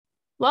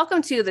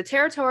Welcome to the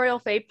Territorial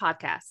Fae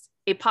Podcast,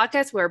 a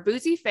podcast where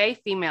boozy fae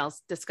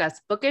females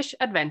discuss bookish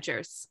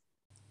adventures.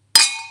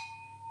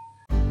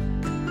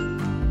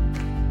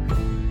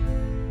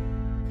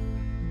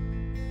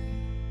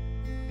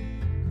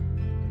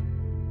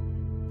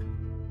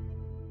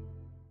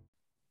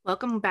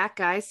 Welcome back,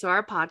 guys, to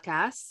our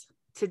podcast.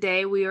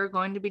 Today we are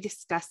going to be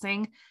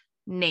discussing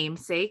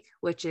Namesake,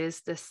 which is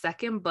the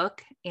second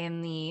book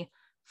in the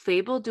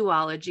Fable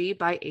duology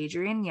by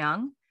Adrienne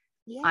Young.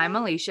 Yeah. I'm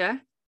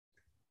Alicia.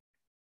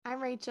 I'm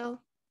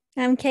Rachel.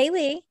 I'm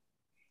Kaylee.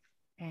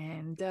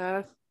 And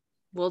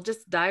we'll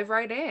just dive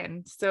right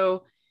in.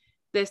 So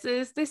this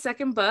is the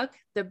second book.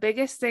 The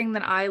biggest thing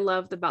that I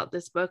loved about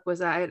this book was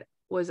that it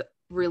was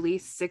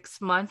released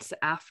 6 months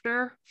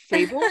after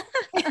Fable.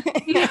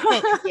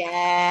 Yes.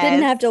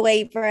 Didn't have to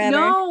wait forever.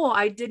 No,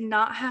 I did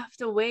not have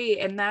to wait.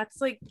 And that's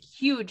like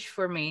huge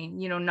for me,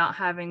 not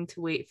having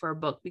to wait for a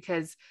book,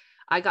 because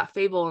I got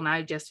Fable and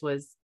I just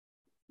was.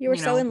 You were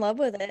so in love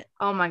with it.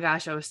 Oh my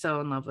gosh, I was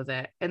so in love with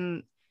it.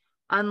 And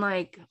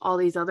unlike all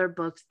these other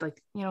books,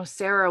 like,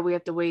 Sarah, we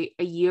have to wait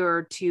a year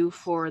or two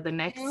for the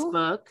next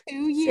book.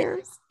 2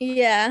 years.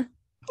 Yeah.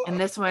 And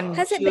this one,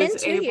 has it been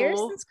 2 years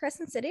since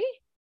Crescent City?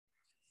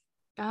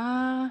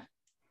 I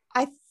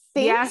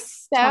think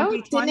yes, so.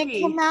 Didn't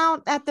it come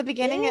out at the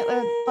beginning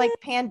of like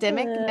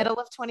pandemic, middle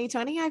of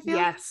 2020? I feel.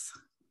 Yes.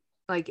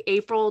 Like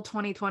April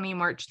 2020,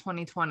 March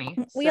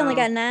 2020. We only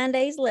got 9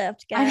 days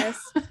left, guys.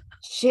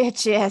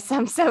 Shit, yes,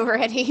 I'm so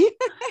ready.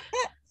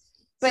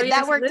 But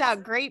that worked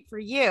out great for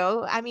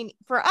you. I mean,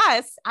 for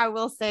us, I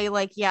will say,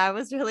 I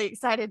was really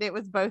excited it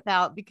was both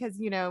out because,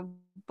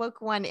 book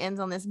one ends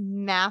on this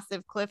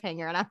massive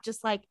cliffhanger. And I'm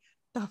just like,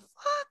 the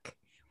fuck?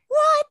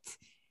 What?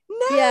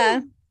 No. Yeah.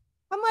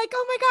 I'm like,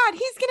 oh my God,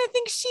 he's going to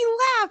think she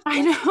left.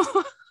 I know.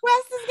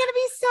 Wes is going to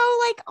be so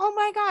like, oh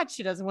my God,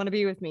 she doesn't want to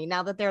be with me.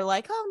 Now that they're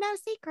like, oh, no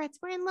secrets.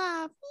 We're in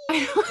love.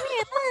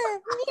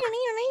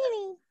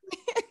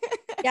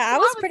 Yeah, I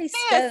was pretty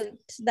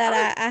stoked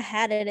that I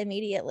had it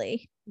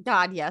immediately.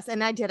 God, yes.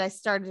 And I did. I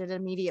started it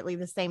immediately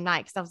the same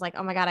night because I was like,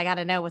 oh my God, I got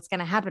to know what's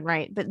going to happen.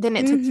 Right. But then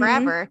it took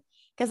forever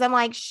because I'm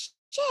like,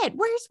 shit,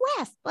 where's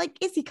Wes? Like,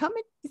 is he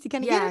coming? Is he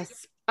going to get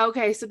us?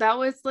 Okay. So that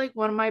was like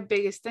one of my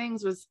biggest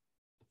things was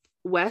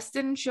Wes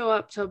didn't show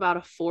up till about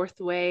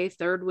a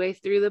third way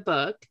through the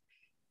book.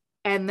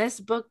 And this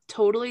book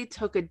totally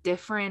took a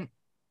different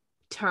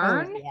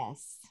turn. Oh,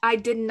 yes. I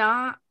did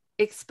not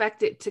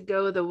expect it to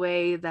go the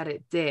way that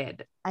it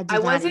did. I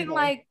wasn't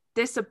like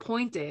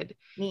disappointed.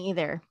 Me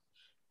either.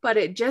 But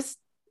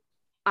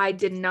I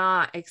did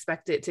not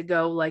expect it to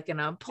go like in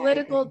a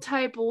political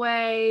type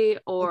way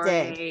or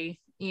I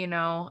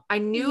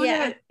knew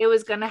that it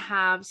was going to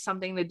have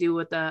something to do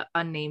with the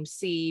unnamed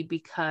sea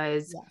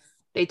because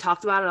they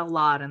talked about it a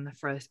lot in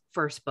the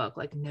first book.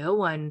 Like no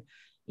one,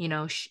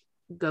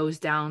 goes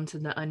down to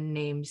the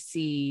unnamed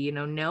sea,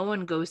 no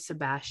one goes to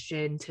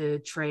Bastion to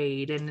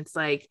trade. And it's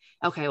like,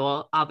 okay,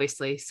 well,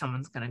 obviously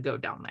someone's going to go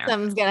down there.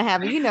 Something's going to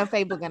happen.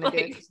 Fable going to do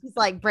it. She's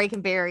like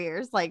breaking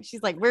barriers. Like,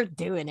 she's like, we're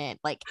doing it.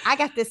 Like, I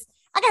got this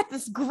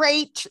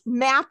great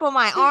map on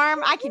my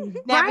arm. I can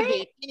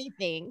navigate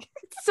anything.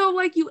 So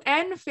like you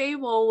end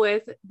Fable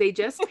with, they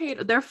just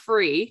paid, they're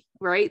free,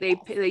 right?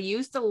 They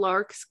used the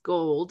Lark's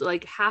gold,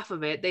 like half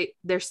of it.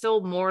 There's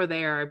still more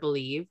there, I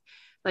believe.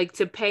 Like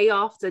to pay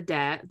off the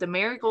debt. The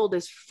Marigold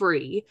is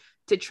free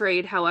to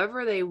trade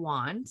however they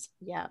want.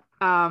 Yeah.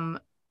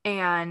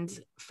 And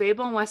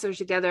Fable and Wes are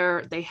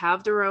together. They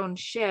have their own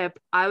ship.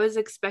 I was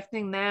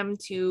expecting them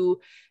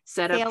to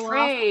set up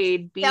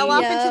trade, sail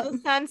off into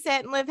the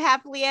sunset and live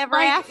happily ever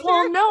after.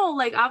 Well, no,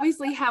 like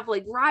obviously have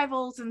like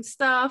rivals and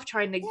stuff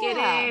trying to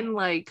get in,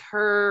 like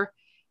her,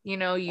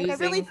 using I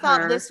really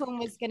thought this one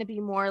was going to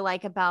be more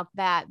like about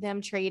that,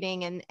 them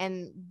trading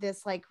and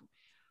this like,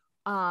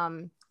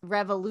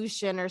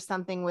 revolution or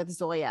something with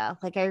Zoya.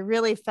 Like I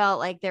really felt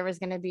like there was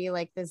going to be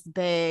like this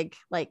big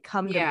like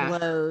come to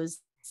blows,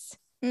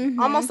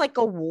 almost like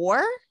a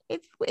war,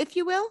 if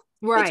you will,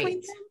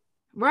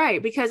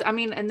 right, because I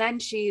mean, and then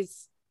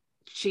she's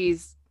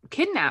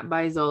kidnapped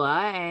by Zola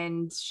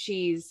and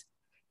sees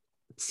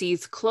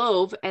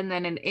Clove, and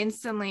then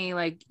instantly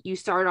like you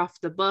start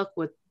off the book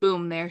with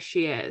boom, there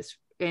she is,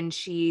 and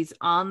she's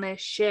on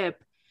this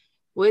ship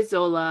with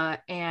Zola,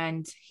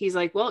 and he's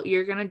like, well,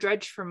 you're gonna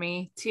dredge for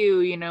me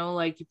too,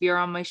 like if you're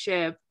on my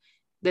ship,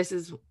 this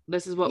is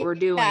what we're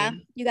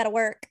doing. You gotta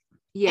work.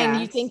 And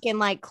you thinking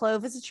like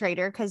Clove is a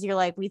traitor because you're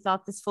like, we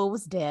thought this fool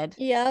was dead.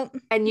 Yep.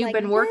 And you've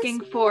been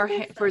working for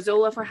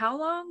Zola for how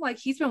long? Like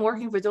he's been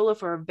working for Zola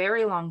for a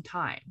very long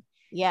time.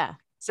 Yeah.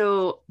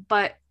 So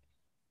but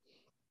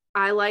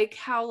I like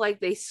how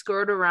like they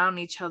skirt around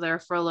each other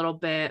for a little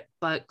bit,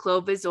 but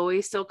Clove is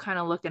always still kind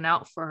of looking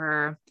out for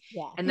her.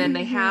 Yeah. And then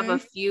they have a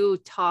few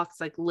talks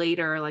like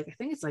later, like I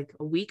think it's like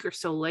a week or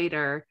so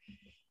later,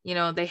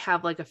 they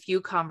have like a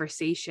few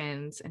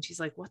conversations and she's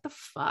like, what the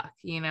fuck,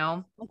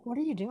 like, what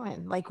are you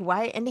doing? Like,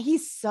 why? And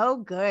he's so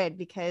good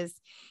because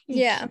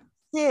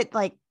it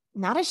like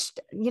not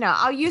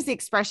I'll use the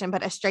expression,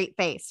 but a straight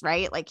face,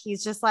 right? Like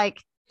he's just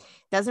like,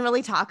 doesn't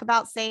really talk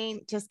about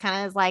saying, just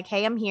kind of is like,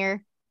 hey, I'm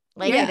here.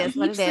 Like it is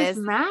what it is.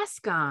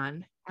 Mask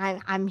on.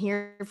 I'm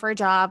here for a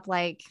job.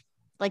 Like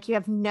you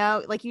have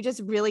no, like you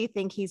just really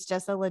think he's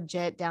just a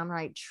legit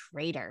downright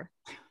traitor.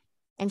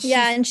 And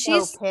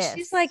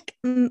she's like,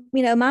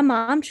 my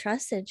mom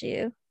trusted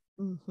you.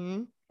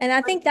 Mm-hmm. And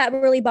I think that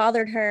really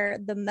bothered her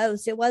the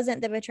most. It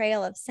wasn't the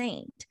betrayal of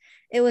Saint.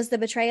 It was the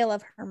betrayal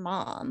of her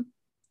mom.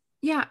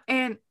 Yeah.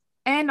 And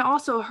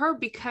also her,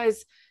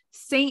 because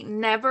Saint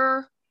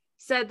never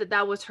said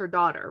that was her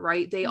daughter,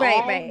 right? They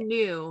all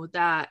knew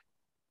that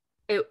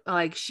it,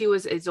 like, she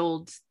was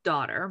Isolde's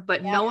daughter,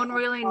 but no one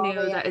really knew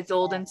that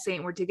Isolde and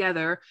Saint were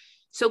together.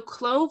 So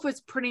Clove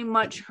was pretty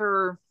much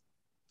her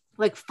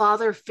like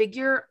father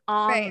figure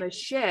on the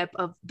ship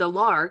of the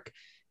Lark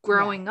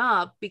growing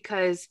up,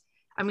 because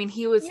I mean,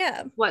 he was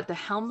what, the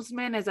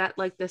helmsman? Is that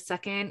like the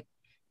second?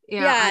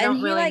 I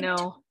don't really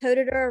know.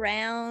 Toted her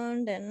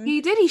around, and he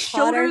did. He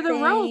showed her the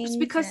ropes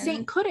because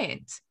Saint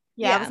couldn't.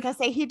 I was gonna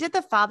say he did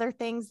the father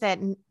things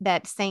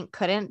that Saint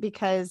couldn't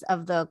because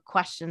of the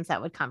questions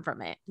that would come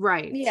from it.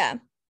 Right. Yeah.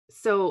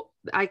 So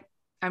I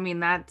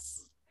mean,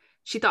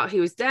 she thought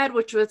he was dead,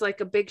 which was like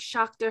a big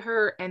shock to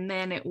her, and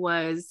then it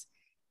was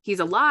he's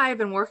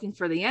alive and working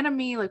for the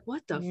enemy. Like,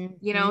 what the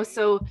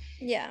so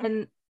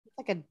and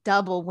like a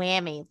double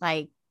whammy.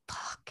 Like,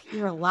 fuck,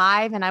 you're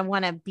alive, and I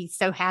want to be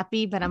so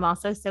happy, but I'm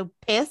also so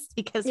pissed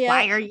because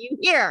why are you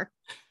here?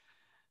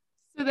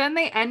 So then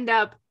they end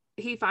up.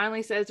 He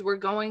finally says, we're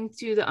going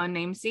to the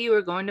Unnamed Sea.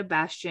 We're going to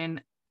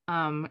Bastion,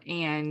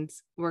 and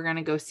we're going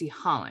to go see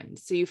Holland.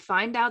 So you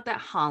find out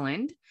that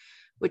Holland,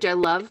 which I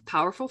love,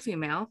 powerful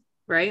female,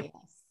 right? Yes.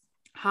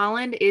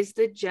 Holland is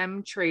the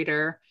gem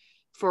trader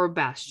for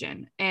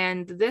Bastion.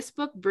 And this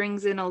book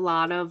brings in a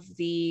lot of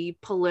the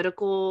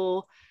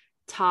political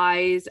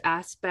ties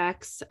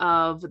aspects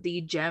of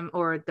the gem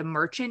or the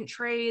merchant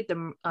trade,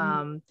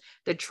 the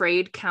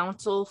trade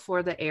council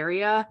for the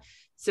area.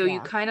 So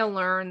you kind of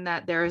learn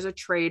that there is a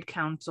trade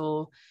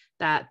council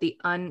that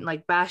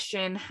like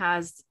Bastion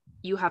has,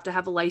 you have to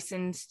have a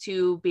license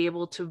to be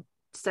able to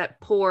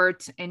set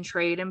port and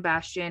trade in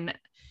Bastion,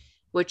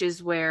 which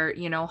is where,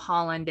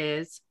 Holland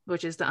is,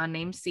 which is the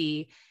Unnamed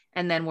Sea.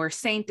 And then where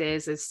Saint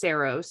is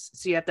Saros.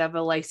 So you have to have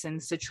a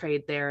license to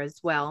trade there as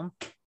well.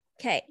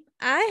 Okay.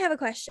 I have a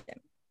question.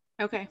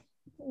 Okay.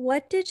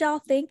 What did y'all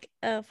think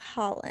of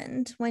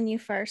Holland when you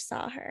first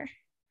saw her?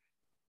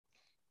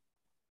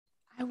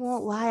 I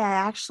won't lie.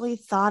 I actually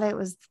thought it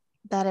was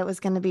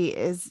going to be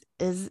is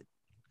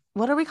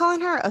what are we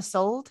calling her?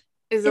 Isolde?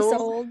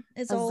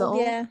 Isolde,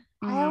 yeah.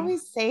 I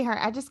always say her.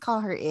 I just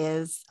call her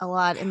Is a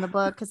lot in the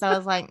book because I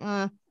was like,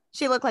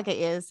 she looked like it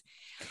is.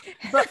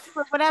 But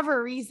for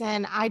whatever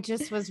reason, I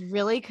just was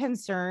really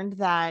concerned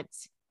that,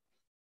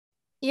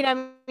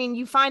 I mean,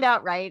 you find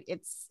out, right?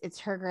 It's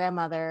her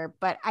grandmother,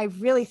 but I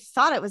really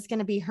thought it was going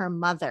to be her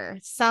mother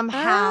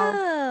somehow.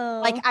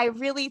 Oh. Like, I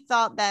really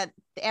thought that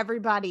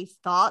everybody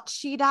thought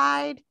she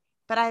died,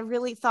 but I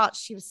really thought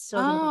she was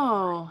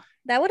still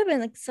that would have been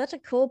like such a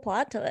cool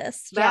plot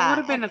twist. That would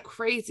have been a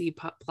crazy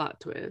plot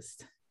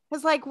twist.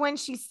 Because like when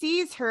she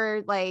sees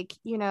her, like,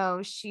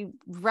 she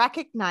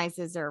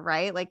recognizes her,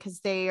 right? Like, because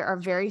they are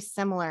very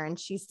similar, and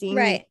she's seeing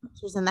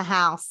pictures in the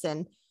house.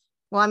 And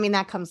well, I mean,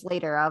 that comes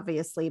later,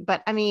 obviously.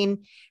 But I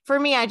mean, for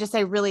me, I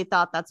really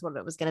thought that's what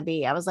it was going to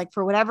be. I was like,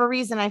 for whatever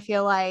reason, I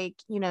feel like,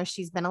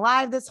 she's been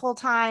alive this whole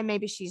time.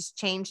 Maybe she's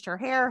changed her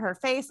hair, her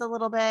face a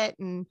little bit,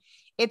 and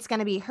it's going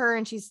to be her,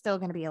 and she's still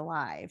going to be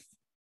alive.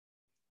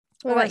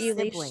 What about you,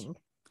 Leash?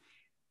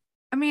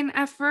 I mean,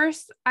 at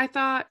first, I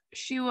thought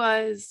she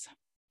was,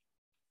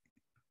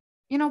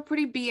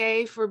 pretty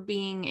BA for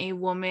being a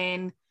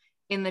woman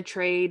in the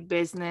trade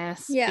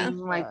business. Yeah.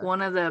 Being like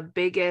one of the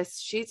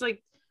biggest. She's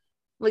like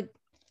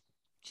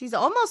she's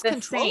almost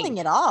controlling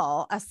it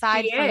all.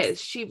 Aside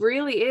she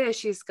really is.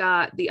 She's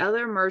got the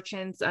other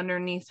merchants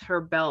underneath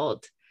her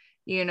belt.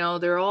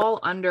 They're all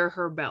under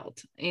her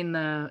belt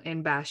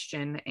in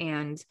Bastion.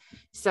 And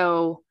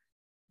so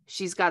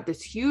she's got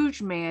this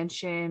huge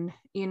mansion,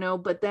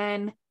 but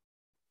then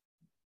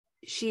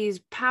she's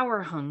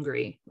power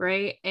hungry,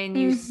 right? And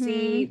you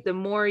see, the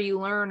more you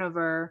learn of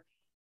her,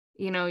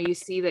 you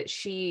see that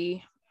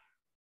she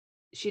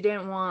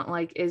didn't want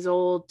like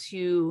Isolde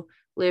to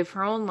live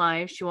her own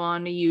life. She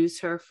wanted to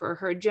use her for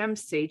her gem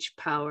sage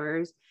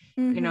powers,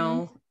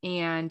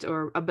 and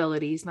or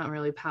abilities, not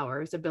really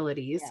powers,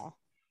 abilities.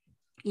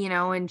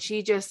 And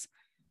she just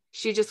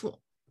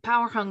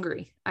power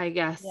hungry, I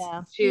guess.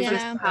 She was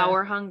just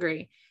power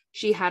hungry.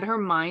 She had her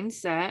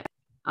mindset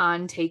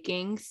on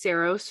taking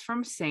Saros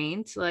from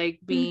Saint, like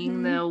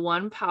being the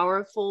one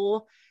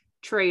powerful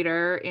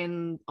trader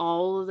in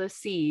all of the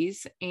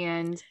seas,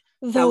 and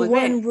the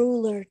one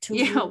ruler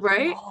to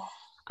right.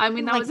 I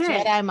mean, that was it.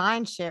 Jedi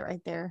mind shit right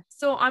there.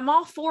 So I'm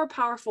all for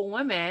powerful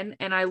women,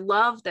 and I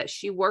love that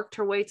she worked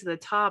her way to the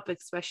top,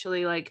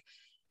 especially like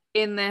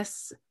in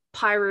this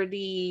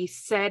piratey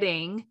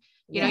setting.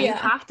 You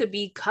have to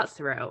be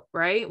cutthroat,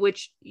 right?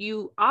 Which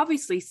you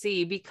obviously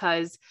see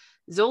because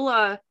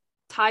Zola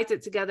ties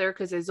it together,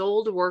 because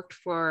Isolde worked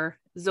for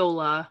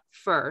Zola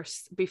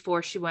first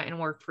before she went and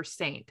worked for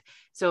Saint.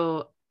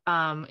 So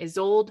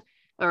Isolde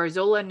or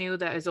Zola knew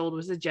that Isolde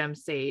was a gem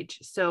sage.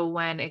 So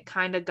when it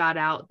kind of got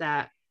out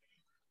that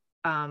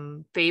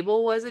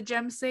Fable was a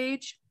gem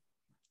sage,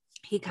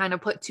 he kind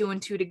of put 2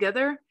 and 2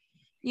 together,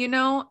 you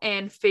know,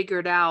 and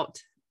figured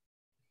out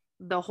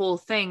the whole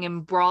thing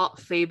and brought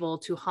Fable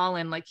to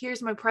Holland. Like,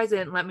 here's my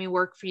present. Let me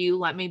work for you.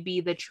 Let me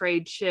be the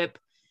trade ship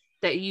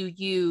that you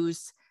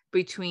use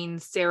between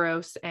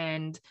Seiros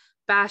and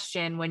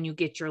Bastion when you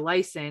get your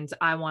license.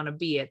 I want to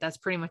be it. That's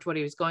pretty much what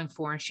he was going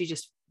for. And she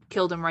just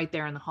killed him right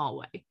there in the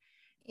hallway.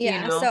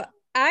 Yeah. You know? So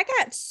I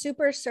got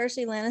super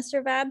Cersei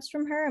Lannister vibes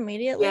from her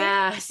immediately.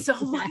 Yes.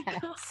 Oh my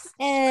God.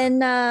 And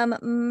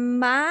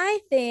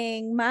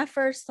my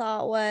first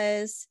thought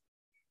was,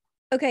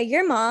 okay,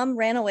 your mom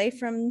ran away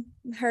from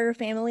her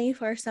family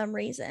for some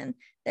reason.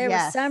 There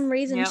was some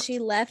reason she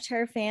left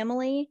her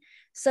family.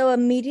 So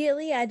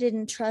immediately I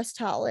didn't trust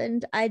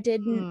Holland. I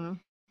didn't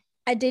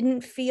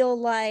feel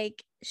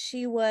like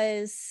she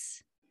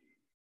was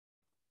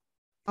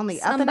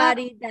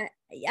somebody that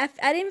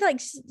I didn't feel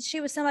like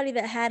she was somebody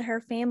that had her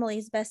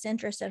family's best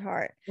interest at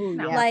heart. Ooh,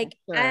 yeah, like,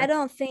 sure. I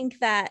don't think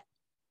that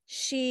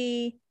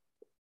she,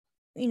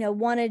 you know,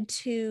 wanted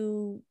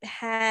to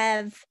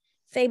have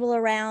Fable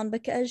around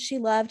because she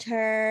loved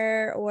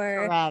her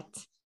or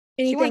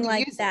anything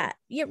like that.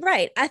 Yeah,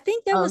 right. I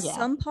think there was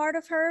some part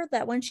of her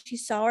that when she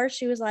saw her,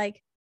 she was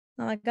like,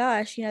 oh my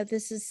gosh, you know,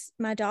 this is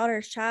my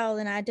daughter's child.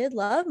 And I did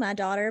love my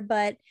daughter,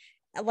 but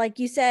like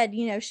you said,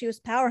 you know, she was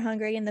power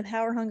hungry and the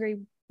power hungry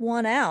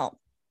won out.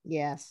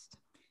 Yes.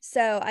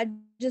 So I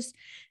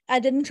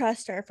didn't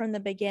trust her from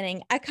the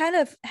beginning. I kind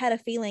of had a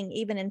feeling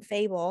even in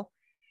Fable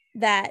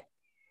that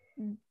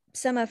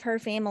some of her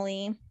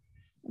family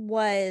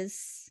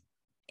was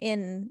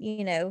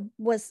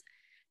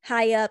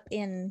high up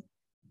in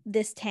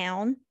this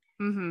town.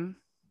 Mm-hmm.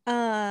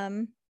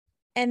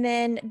 And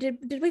then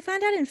did we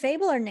find out in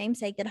Fable or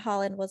Namesake that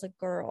Holland was a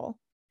girl?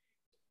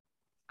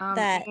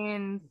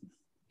 In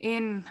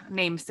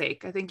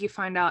Namesake, I think you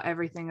find out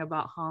everything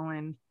about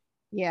Holland.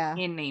 Yeah.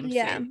 In Namesake.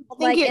 Yeah. I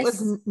think it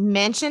was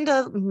mentioned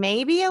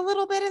maybe a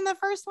little bit in the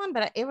first one,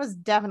 but it was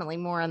definitely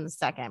more in the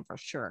second for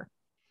sure.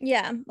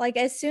 Yeah. Like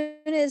as soon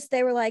as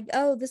they were like,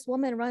 oh, this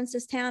woman runs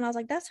this town, I was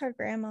like, that's her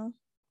grandma.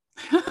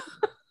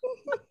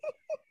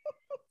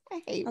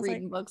 I hate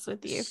reading books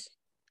with you.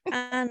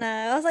 I know.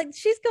 I was like,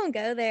 she's gonna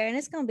go there and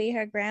it's gonna be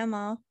her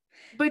grandma.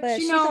 But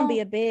she's gonna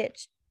be a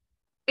bitch.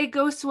 It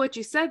goes to what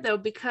you said though,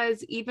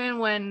 because even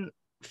when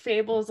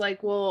Fable's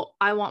like, well,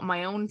 I want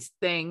my own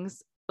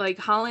things, like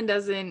Holland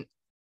doesn't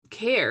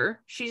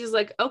care. She's just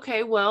like,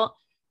 okay, well,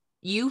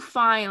 you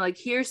find, like,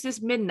 here's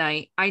this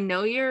midnight. I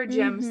know you're a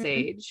gem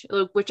sage,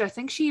 which I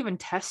think she even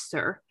tests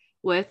her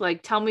with,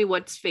 like, tell me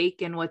what's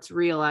fake and what's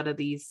real out of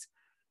these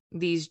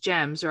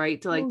gems,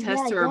 right? To like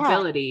test her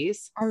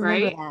abilities,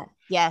 right? That.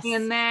 Yes.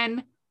 And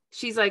then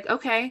she's like,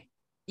 okay,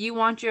 you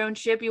want your own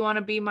ship, you want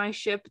to be my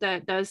ship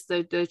that does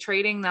the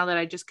trading now that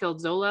I just killed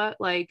Zola,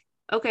 like,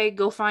 okay,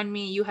 go find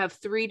me. You have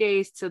 3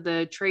 days to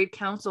the trade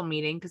council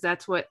meeting, because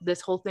that's what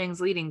this whole thing's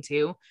leading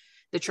to,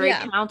 the trade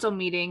council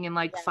meeting in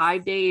like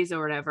 5 days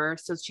or whatever,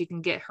 so she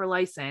can get her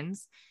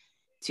license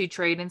to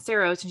trade in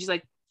Seiros. And she's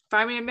like,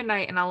 find me at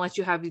midnight and I'll let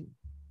you have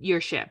your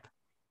ship.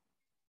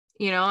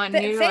 You know, and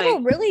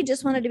Fable really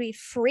just wanted to be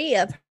free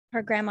of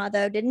her grandma,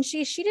 though, didn't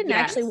she? She didn't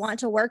actually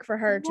want to work for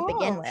her to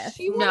begin with.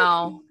 She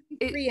wanted to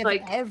be free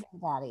of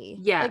everybody.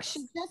 Yeah, like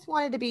she just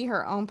wanted to be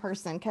her own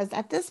person, because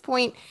at this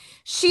point,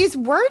 she's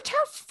worked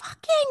her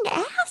fucking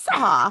ass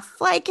off.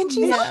 Like, and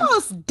she's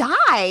almost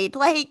died.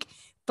 Like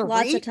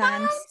lots of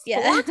times.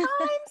 4 times.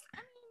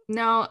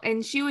 No,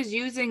 and she was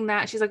using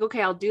that. She's like,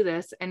 okay, I'll do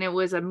this, and it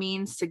was a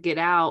means to get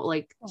out.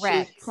 Like she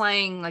was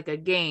playing like a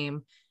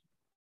game.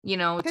 You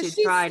know, to she's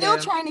still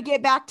trying to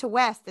get back to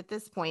West at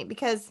this point,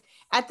 because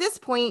at this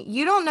point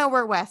you don't know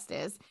where West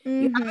is.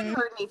 You haven't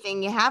heard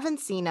anything. You haven't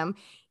seen him.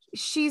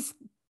 She's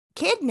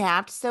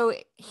kidnapped, so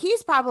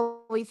he's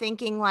probably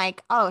thinking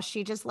like, oh,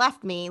 she just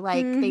left me.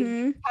 Like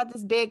they had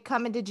this big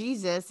coming to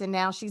Jesus, and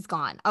now she's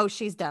gone. Oh,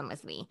 she's done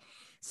with me.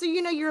 So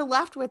you know, you're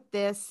left with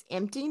this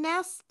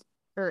emptiness.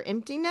 Why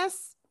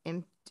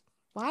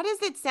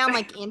does it sound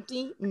like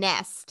empty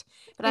nest?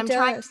 But I'm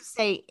trying to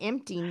say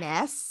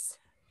emptiness.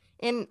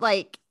 And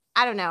like,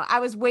 I don't know.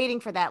 I was waiting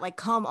for that. Like,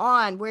 come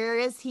on, where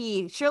is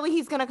he? Surely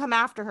he's going to come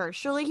after her.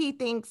 Surely he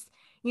thinks,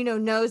 you know,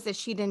 knows that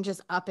she didn't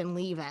just up and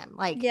leave him.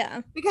 Like,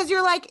 because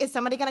you're like, is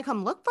somebody going to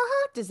come look for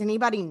her? Does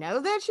anybody know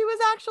that she was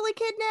actually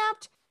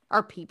kidnapped?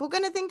 Are people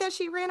going to think that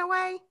she ran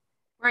away?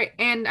 Right.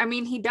 And I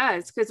mean, he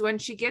does, because when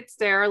she gets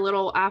there, a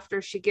little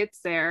after she gets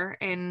there,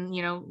 and,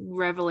 you know,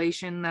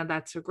 revelation that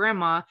that's her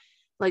grandma,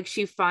 like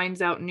she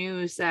finds out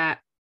news that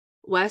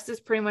West is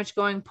pretty much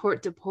going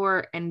port to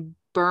port and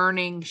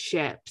burning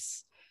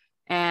ships.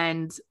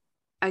 And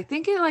I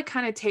think it like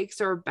kind of takes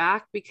her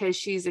back, because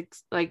she's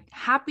like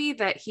happy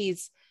that he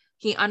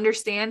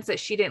understands that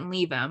she didn't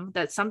leave him,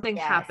 that something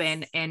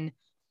happened, and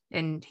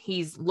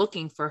he's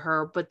looking for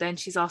her. But then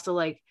she's also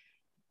like,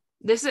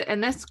 this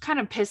kind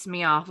of pissed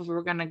me off, if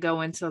we're going to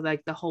go into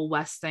like the whole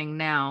West thing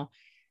now.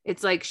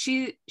 It's like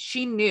she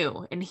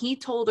knew, and he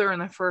told her in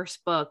the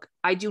first book,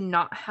 I do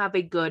not have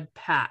a good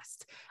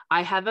past.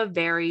 I have a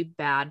very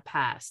bad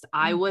past.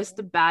 I was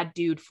the bad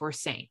dude for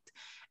Saint.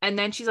 And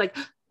then she's like,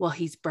 well,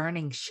 he's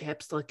burning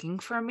ships looking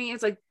for me.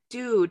 It's like,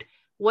 dude,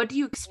 what do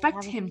you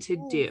expect him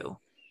to do?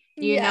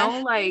 You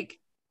know, like,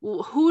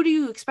 who do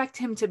you expect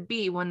him to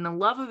be when the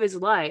love of his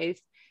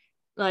life,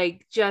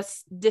 like,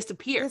 just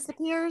disappears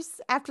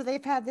after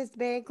they've had this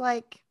big,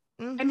 like,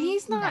 and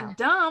he's not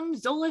dumb.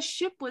 Zola's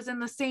ship was in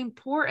the same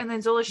port, and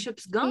then Zola's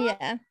ship's gone.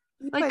 Yeah.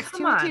 Like,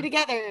 come on. 2 and 2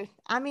 together.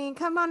 I mean,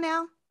 come on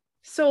now.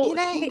 So it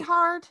ain't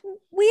hard.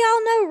 We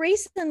all know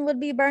Rhysand would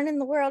be burning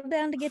the world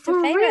down to get to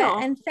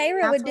Feyre, and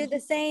Feyre would do the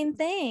same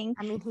thing.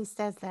 I mean, he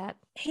says that.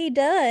 He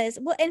does.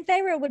 Well, and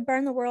Feyre would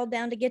burn the world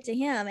down to get to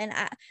him, and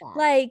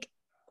like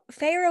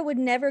Feyre would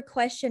never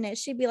question it.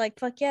 She'd be like,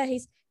 "Fuck yeah,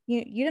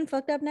 you done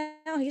fucked up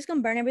now. He's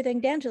gonna burn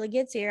everything down till he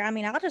gets here. I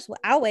mean,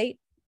 I'll wait."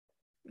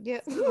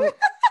 Yeah.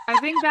 I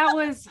think that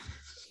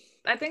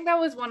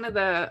was one of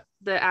the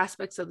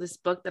aspects of this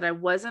book that I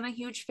wasn't a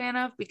huge fan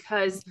of,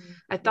 because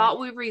I thought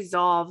we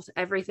resolved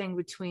everything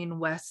between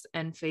Wes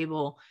and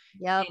Fable.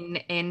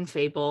 In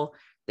Fable,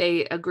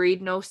 they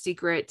agreed no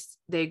secrets.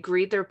 They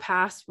agreed their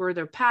pasts were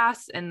their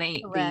pasts, and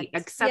they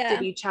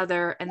accepted each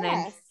other. And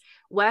then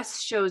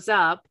Wes shows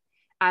up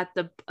at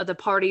the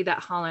party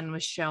that Holland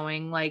was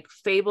showing. Like,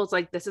 Fable's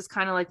like, this is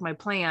kind of like my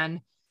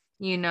plan,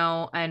 you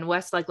know, and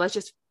Wes like, let's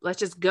just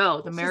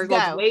go. The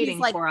Marigold's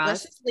waiting for us.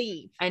 Let's just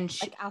leave. And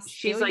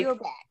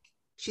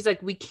she's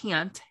like, we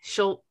can't.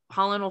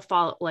 Holland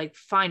will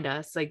find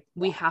us. Like,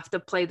 we have to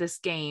play this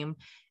game.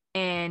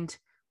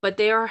 But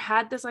they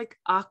had this like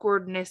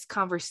awkwardness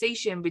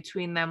conversation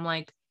between them,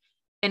 like,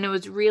 and it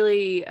was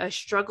really a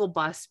struggle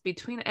bus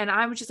between, and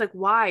I was just like,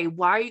 why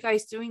are you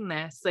guys doing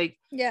this? Like,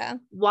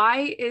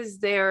 why is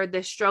there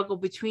this struggle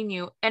between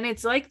you? And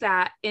it's like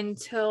that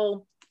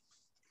until,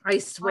 I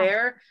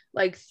swear,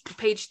 like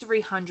page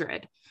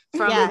 300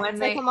 from when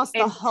they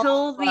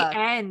until the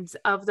end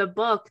of the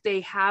book,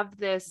 they have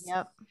this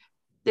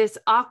this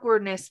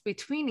awkwardness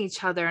between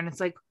each other, and it's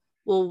like,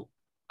 well,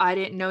 I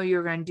didn't know you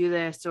were going to do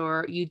this,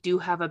 or you do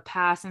have a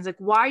past. And it's like,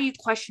 why are you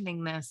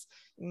questioning this?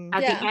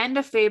 At the end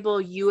of Fable,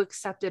 you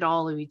accepted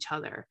all of each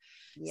other.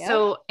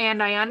 So,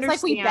 and I understand.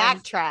 It's like we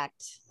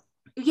backtracked.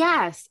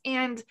 Yes.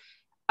 And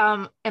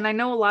I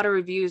know a lot of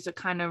reviews that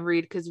kind of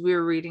read, because we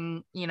were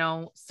reading, you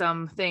know,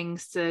 some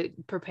things to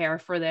prepare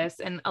for this.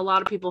 And a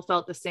lot of people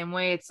felt the same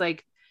way. It's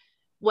like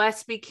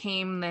Wes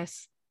became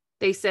this,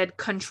 they said,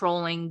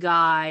 controlling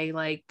guy,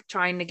 like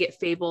trying to get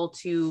Fable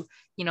to,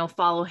 you know,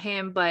 follow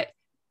him. But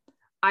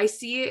I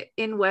see it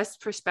in Wes'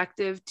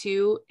 perspective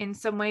too, in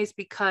some ways,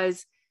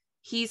 because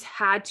he's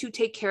had to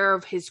take care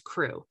of his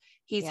crew.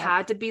 He's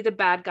had to be the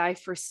bad guy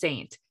for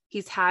Saint.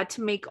 He's had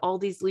to make all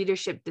these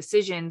leadership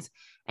decisions,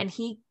 and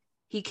he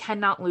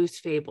cannot lose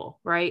Fable,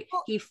 right?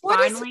 Well, what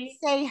does he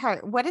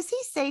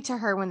say to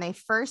her when they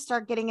first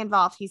start getting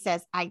involved? He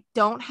says, I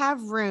don't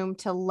have room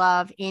to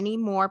love any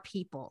more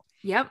people.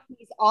 Yep.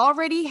 He's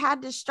already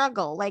had to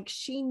struggle. Like,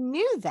 she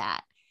knew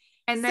that.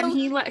 And then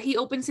he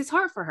opens his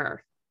heart for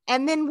her.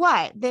 And then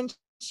what? Then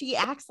she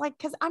acts like,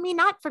 because I mean,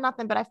 not for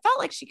nothing, but I felt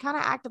like she kind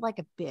of acted like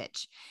a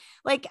bitch.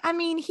 Like, I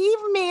mean, he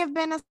may have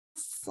been a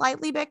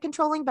slightly bit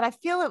controlling, but I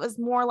feel it was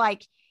more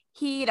like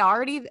he'd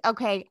already,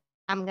 okay,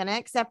 I'm going to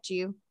accept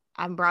you.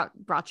 I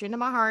brought you into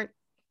my heart.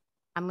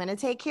 I'm going to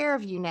take care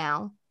of you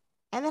now.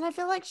 And then I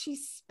feel like she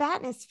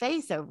spat in his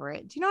face over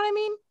it. Do you know what I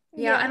mean?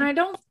 Yeah. And I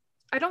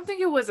don't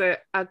think it was a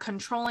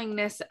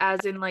controllingness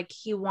as in like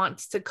he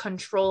wants to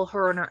control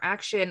her and her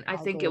action. I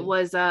think it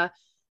was I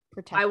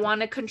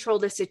want to control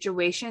the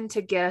situation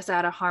to get us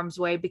out of harm's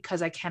way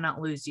because I cannot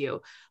lose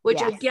you,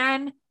 which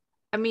again,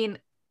 I mean,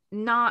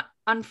 not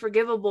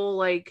unforgivable.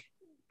 Like,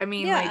 I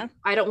mean, like,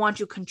 I don't want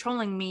you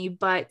controlling me,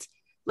 but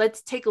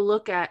let's take a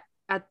look at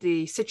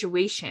the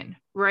situation,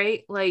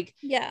 right? Like,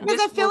 because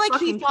I feel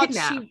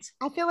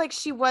like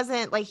she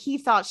wasn't, like, he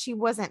thought she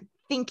wasn't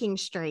thinking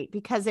straight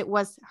because it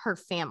was her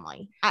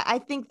family. I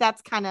think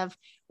that's kind of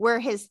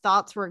where his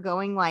thoughts were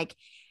going. Like,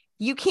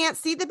 you can't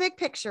see the big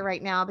picture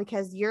right now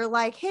because you're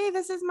like, hey,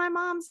 this is my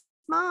mom's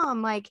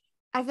mom. Like,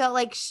 I felt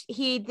like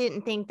he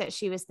didn't think that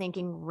she was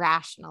thinking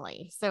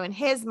rationally. So in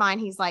his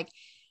mind, he's like,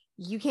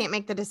 you can't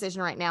make the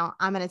decision right now.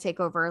 I'm going to take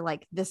over.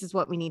 Like, this is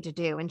what we need to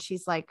do. And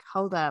she's like,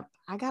 hold up.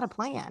 I got a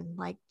plan.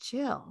 Like,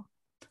 chill.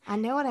 I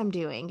know what I'm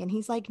doing. And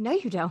he's like, no,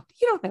 you don't.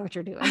 You don't know what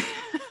you're doing.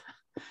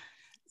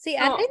 See,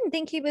 I didn't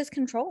think he was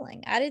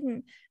controlling.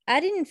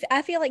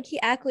 I feel like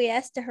he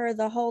acquiesced to her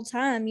the whole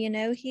time. You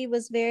know, he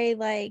was very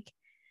like,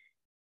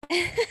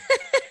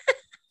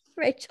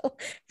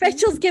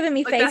 Rachel's giving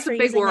me face for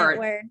using that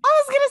word.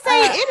 I was gonna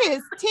say it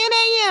is 10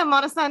 a.m.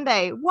 on a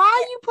Sunday. Why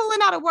are you pulling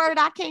out a word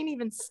I can't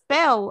even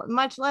spell,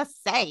 much less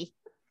say?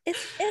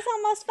 It's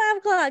almost 5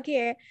 o'clock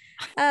here.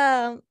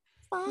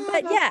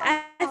 But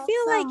yeah,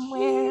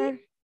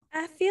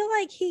 I feel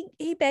like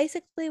he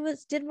basically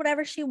did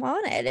whatever she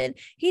wanted, and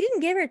he didn't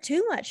give her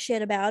too much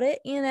shit about it,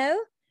 you know.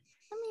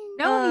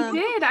 No, he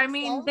did. I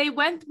mean, they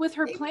went with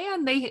her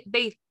plan.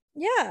 They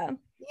Yeah.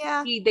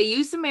 Yeah. They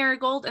use the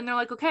marigold and they're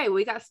like, okay,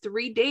 we got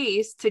 3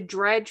 days to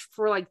dredge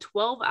for like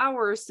 12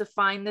 hours to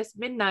find this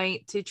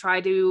midnight to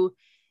try to,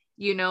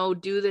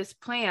 do this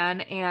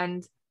plan.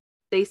 And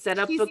they set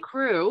up a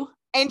crew.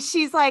 And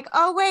she's like,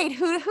 oh, wait,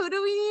 who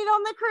do we need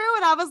on the crew?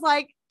 And I was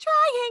like,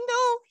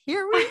 triangle,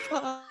 here we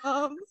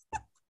come.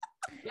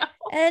 No.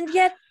 And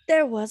yet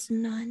there was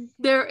none.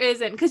 There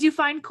isn't, because you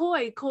find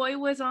Coy. Coy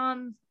was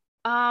on,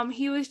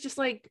 he was just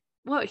like,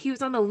 he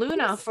was on the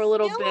Luna for a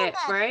little bit,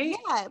 right?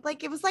 Yeah,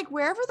 like it was like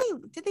wherever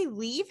did they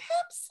leave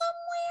him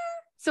somewhere?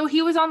 So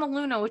he was on the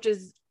Luna, which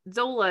is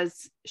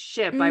Zola's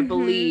ship, I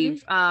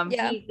believe.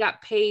 He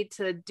got paid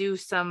to do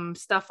some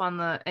stuff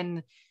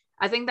and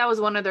I think that was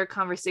one of their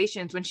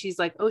conversations when she's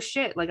like, oh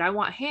shit, like I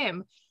want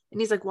him.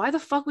 And he's like, why the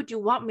fuck would you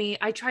want me?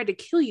 I tried to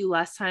kill you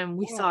last time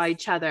we saw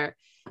each other.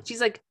 She's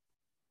like,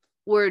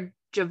 we're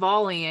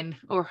Javalian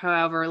or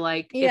however,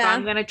 like if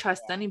I'm gonna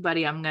trust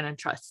anybody, I'm gonna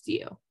trust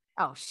you.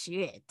 Oh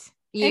shit.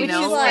 You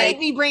know, like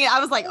me bring it.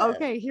 I was like,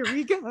 okay, here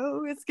we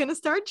go. It's gonna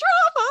start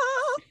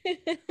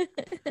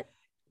drama.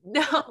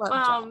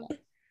 No,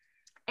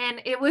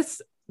 and it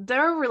was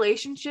their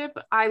relationship.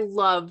 I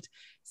loved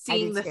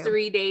seeing the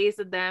 3 days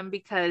of them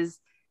because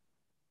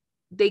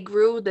they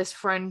grew this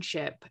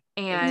friendship,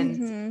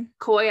 and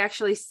Coy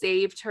actually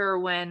saved her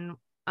when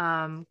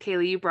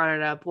Kaylee, you brought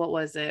it up. What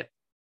was it?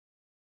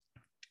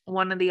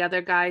 One of the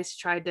other guys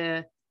tried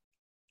to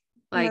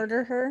like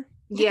murder her.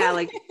 Yeah,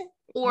 like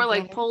or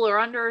like pull her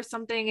under or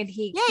something, and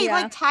he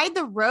like tied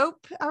the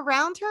rope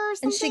around her or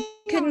something. And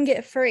she couldn't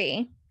get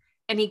free.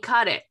 And he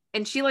cut it.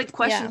 And she like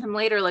questioned him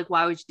later, like,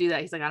 why would you do that?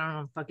 He's like, I don't know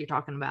what the fuck you're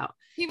talking about.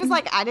 He was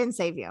like, I didn't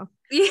save you.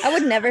 I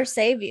would never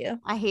save you.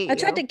 I hate you. I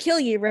tried to kill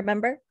you,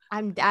 remember?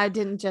 I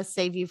didn't just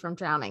save you from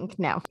drowning.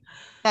 No,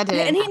 that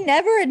didn't. And he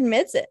never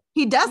admits it.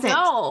 He doesn't.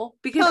 No,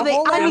 because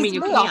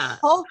you can't.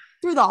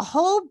 Through the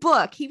whole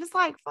book, he was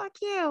like, fuck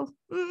you.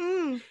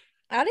 Mm-mm.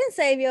 I didn't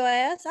save your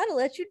ass. I'd have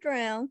let you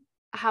drown.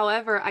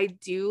 However, I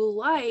do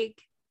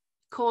like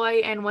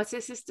Coy and what's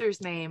his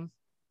sister's name?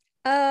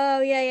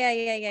 Oh,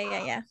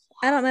 yeah.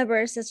 I don't remember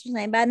her sister's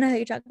name, but I know who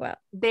you're talking about.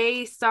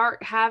 They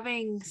start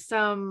having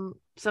some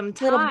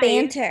ties,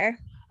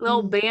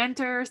 little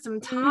banter,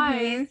 some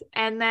ties,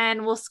 and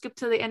then we'll skip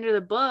to the end of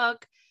the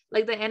book.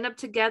 Like they end up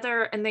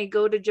together and they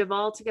go to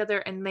Javal together,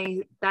 and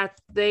they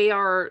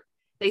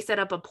set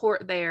up a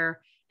port there,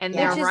 and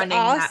they're running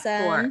that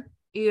port.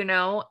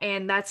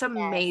 And that's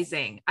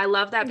amazing. Yes. I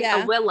love that.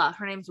 Yeah. Willa,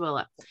 her name's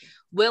Willa.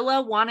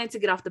 Willa wanted to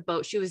get off the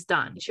boat. She was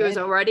done. She was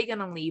already going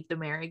to leave the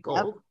Marigold.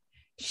 Yep.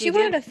 She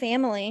wanted a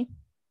family.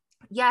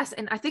 Yes.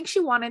 And I think she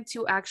wanted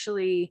to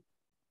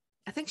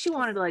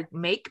like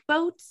make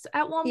boats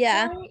at one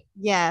point.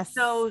 Yes.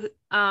 So,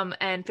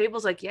 and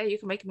Fable's like, yeah, you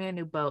can make me a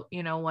new boat,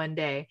 one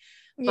day.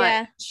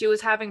 But she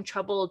was having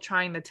trouble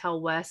trying to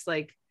tell Wes,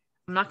 like,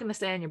 I'm not going to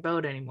stay on your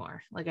boat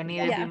anymore. Like I need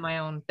to do my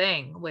own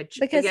thing,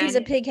 because he's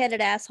a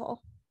pig-headed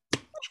asshole.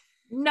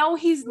 No,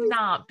 he's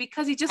not,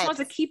 because he just wants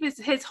to keep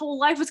his whole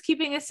life was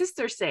keeping his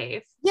sister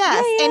safe.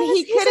 Yes. And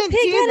he couldn't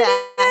do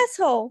that.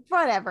 Asshole.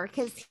 Whatever.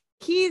 Cause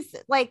he's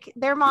like,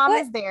 their mom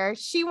is there.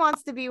 She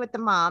wants to be with the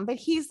mom, but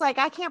he's like,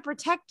 I can't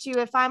protect you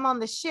if I'm on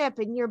the ship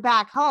and you're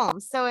back home.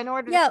 So in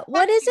order to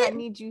I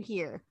need you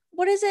here.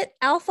 What is it?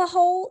 Alpha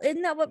hole?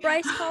 Isn't that what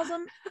Bryce calls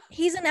him?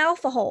 He's an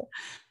alpha hole.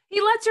 He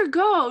lets her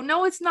go.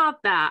 No, it's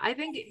not that. I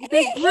think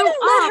they he don't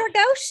let her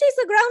go. She's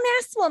a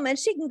grown-ass woman.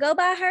 She can go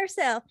by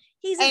herself.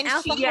 He's an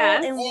alpha hole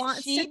and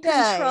wants to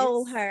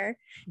control her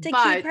to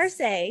keep her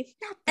safe.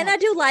 And I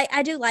do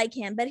like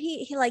him, but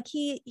he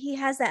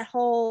has that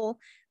whole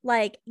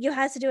like, you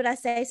have to do what I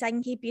say so I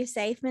can keep you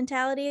safe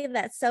mentality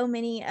that so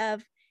many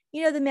of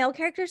the male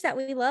characters that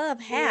we love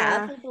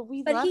have.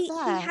 But he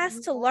has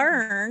to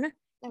learn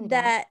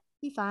that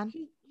he's fine.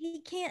 He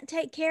can't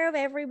take care of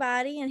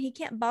everybody and he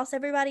can't boss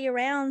everybody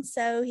around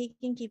so he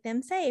can keep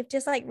them safe.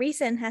 Just like Rhys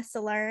has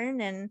to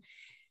learn, and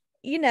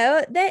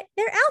they're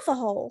alpha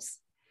holes.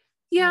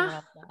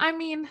 Yeah, I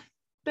mean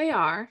they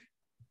are.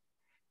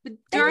 But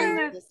during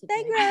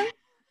they grow.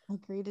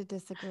 Agree to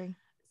disagree.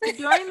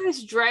 During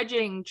this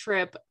dredging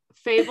trip,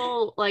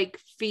 Fable like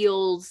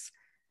feels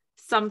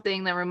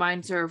something that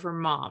reminds her of her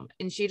mom,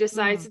 and she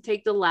decides to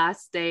take the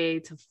last day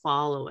to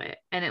follow it,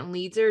 and it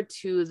leads her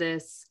to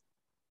this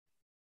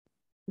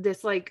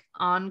like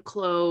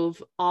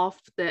enclave off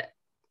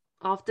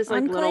this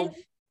like little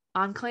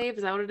enclave.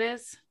 Is that what it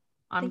is?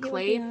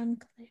 Enclave.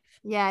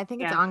 Yeah, I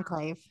think it's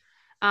enclave.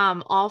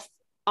 Off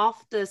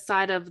the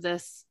side of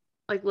this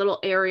like little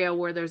area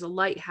where there's a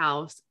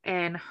lighthouse,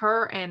 and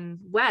her and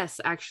Wes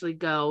actually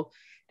go,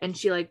 and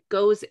she like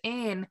goes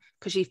in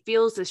because she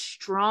feels this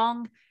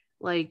strong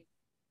like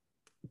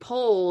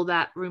pull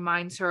that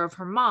reminds her of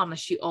her mom, that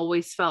she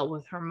always felt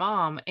with her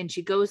mom, and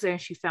she goes there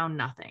and she found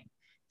nothing.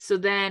 So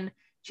then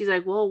she's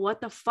like, well,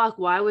 what the fuck?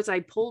 Why was I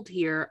pulled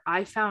here?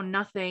 I found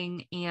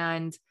nothing,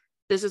 and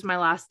this is my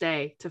last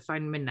day to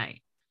find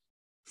midnight.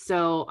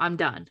 So I'm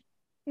done.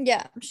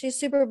 Yeah, she's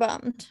super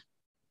bummed.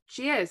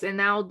 She is. And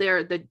now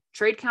the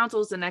trade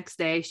council's the next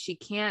day. She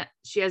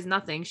has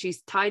nothing.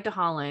 She's tied to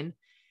Holland.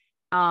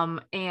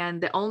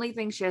 And the only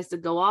thing she has to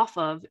go off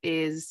of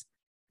is,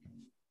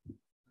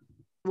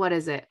 what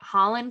is it?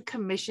 Holland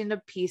commissioned a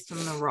piece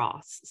from the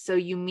Ross. So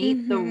you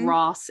meet the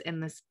Ross in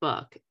this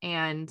book.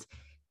 And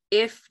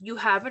if you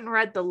haven't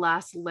read The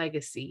Last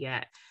Legacy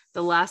yet,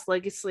 The Last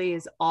Legacy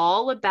is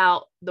all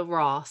about the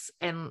Ross.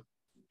 And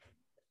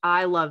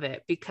I love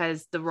it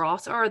because the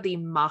Ross are the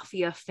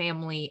mafia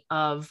family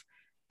of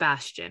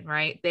Bastion,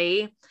 right?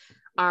 They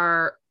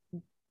are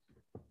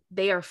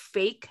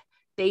fake.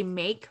 They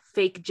make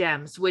fake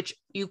gems, which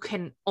you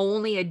can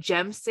only a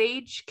gem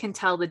sage can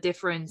tell the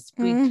difference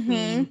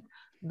between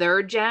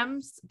their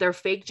gems, their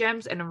fake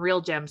gems, and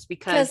real gems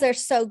because they're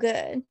so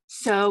good.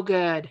 So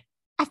good.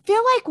 I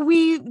feel like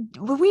we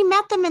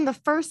met them in the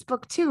first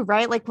book too,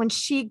 right? Like when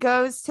she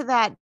goes to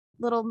that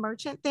little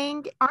merchant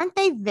thing, aren't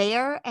they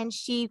there and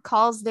she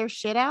calls their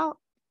shit out?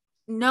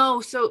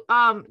 No, so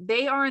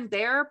they aren't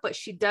there, but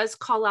she does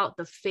call out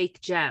the fake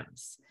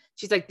gems.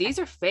 She's like, these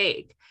are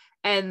fake.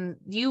 And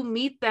you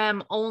meet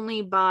them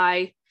only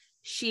by,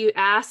 she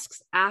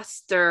asks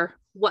Aster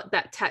what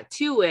that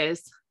tattoo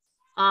is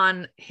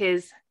on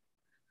his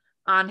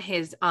arm,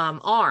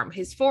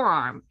 his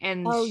forearm.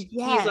 And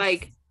he's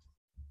like,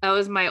 that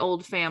was my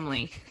old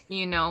family,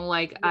 you know,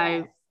 like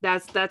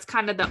that's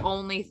kind of the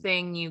only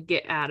thing you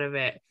get out of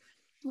it.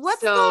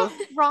 What's the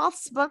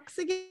Roth's books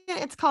again?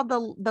 It's called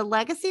the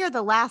Legacy or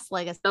The Last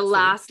Legacy? The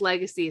Last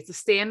Legacy. It's a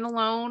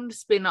standalone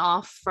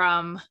spin-off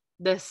from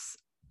this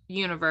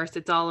universe.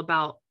 It's all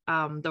about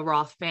the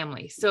Roth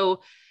family.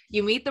 So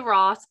you meet the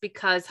Roths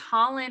because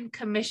Holland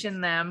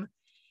commissioned them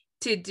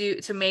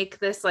to make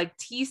this like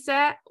tea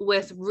set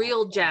with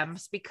real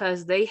gems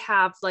because they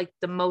have like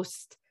the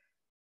most.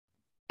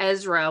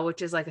 Ezra,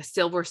 which is like a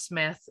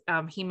silversmith,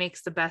 he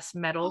makes the best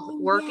metal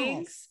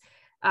workings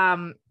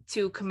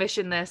to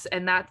commission this,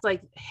 and that's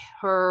like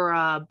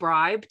her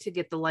bribe to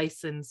get the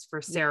license for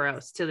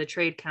Saros to the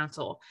Trade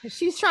Council.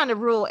 She's trying to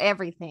rule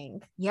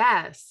everything.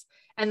 Yes.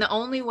 And the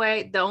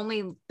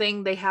only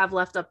thing they have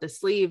left up the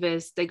sleeve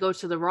is they go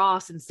to the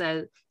Ross and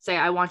say,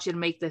 I want you to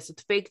make this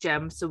with fake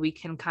gems so we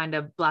can kind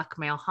of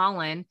blackmail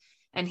Holland.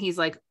 And he's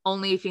like,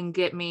 only if you can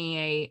get me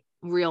a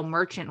real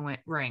merchant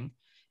ring.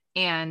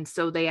 And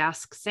so they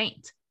ask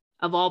Saint,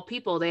 of all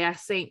people, they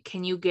ask Saint,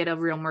 can you get a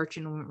real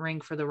merchant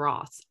ring for the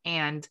Ross?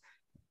 And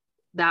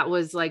that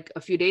was like a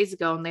few days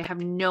ago, and they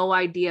have no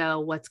idea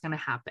what's going to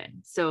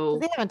happen. So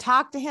they haven't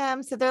talked to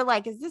him. So they're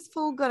like, is this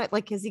fool gonna,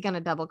 like, is he going to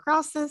double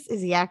cross us?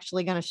 Is he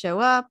actually going to show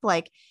up?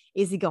 Like,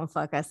 is he going to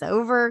fuck us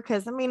over?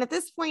 Because I mean, at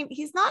this point,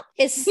 he's not.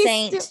 It's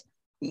Saint.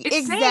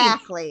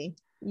 Exactly.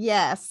 Saint.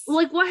 Yes.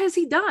 Like, what has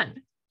he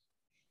done?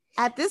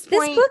 At this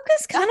point, this book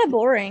is kind of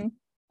boring.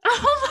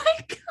 Oh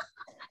my God.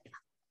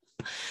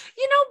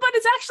 You know, but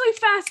it's actually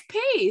fast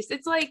paced.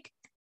 It's like,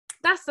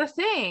 that's the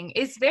thing.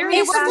 It's very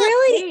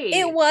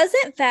it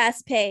wasn't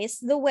fast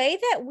paced. The way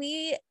that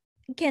we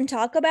can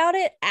talk about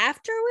it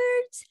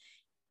afterwards,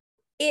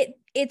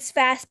 it's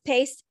fast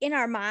paced in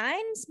our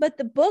minds, but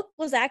the book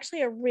was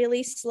actually a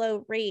really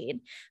slow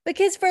read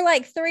because for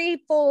like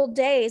 3 full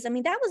days, I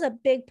mean, that was a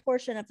big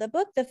portion of the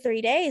book, the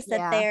 3 days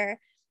that they're,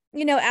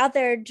 you know, out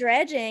there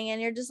dredging,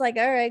 and you're just like,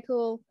 all right,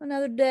 cool.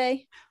 Another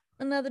day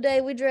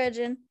we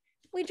dredging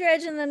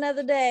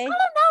another day. I don't know.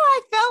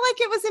 I felt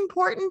like it was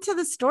important to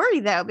the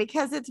story though,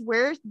 because it's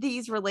where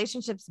these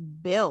relationships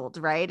build,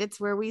 right? It's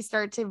where we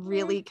start to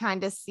really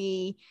kind of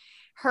see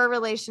her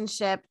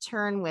relationship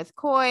turn with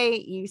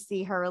Coy. You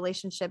see her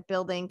relationship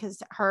building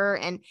because her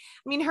and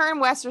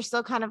Wes are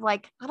still kind of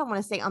like, I don't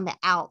want to say on the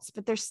outs,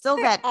 but there's still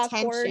that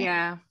awkward tension.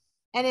 Yeah.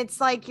 And it's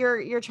like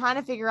you're trying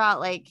to figure out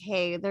like,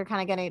 hey, they're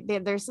kind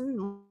of there's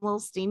some little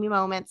steamy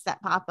moments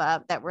that pop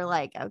up that we're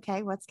like,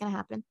 okay, what's gonna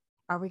happen?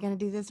 Are we gonna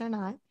do this or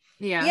not?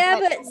 Yeah,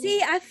 but see,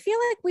 I feel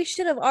like we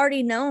should have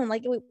already known.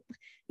 Like,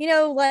 you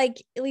know,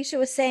 like Alicia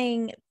was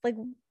saying, like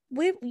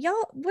we're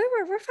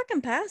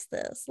fucking past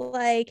this.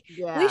 Like,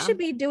 we should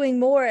be doing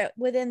more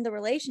within the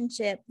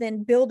relationship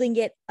than building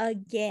it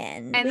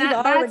again. And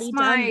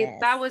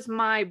that was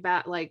my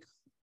bad. Like,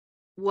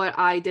 what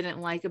I didn't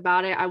like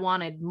about it, I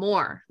wanted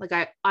more. Like,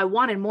 I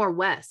wanted more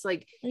Wes.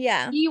 Like,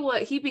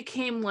 he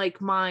became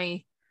like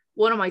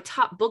one of my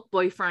top book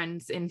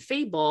boyfriends in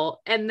Fable,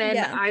 and then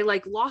I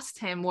like lost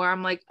him where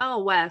I'm like,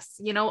 oh, Wes,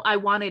 you know, I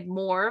wanted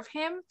more of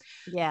him.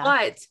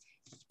 But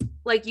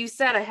like you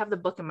said, I have the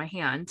book in my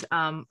hand,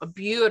 a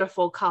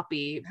beautiful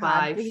copy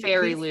by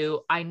Fairy Lou.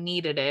 I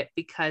needed it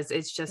because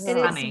it's just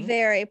stunning. It's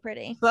very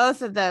pretty.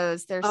 Both of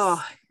those, they're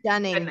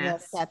stunning. The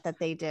set that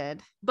they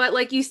did. But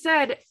like you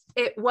said,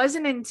 it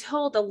wasn't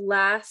until the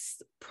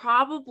last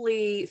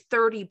probably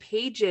 30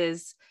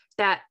 pages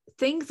that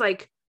things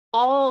like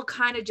all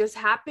kind of just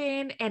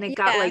happened, and it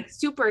got like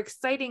super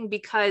exciting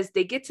because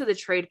they get to the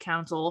Trade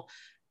Council.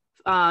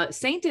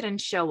 Saint didn't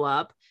show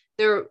up.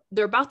 They're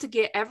about to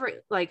get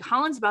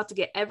Holland's about to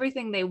get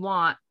everything they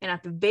want, and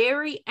at the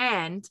very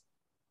end,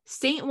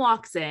 Saint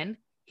walks in.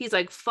 He's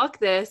like, fuck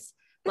this,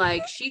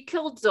 like she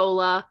killed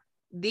Zola,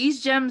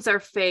 these gems are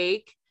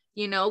fake,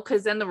 you know,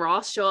 because then the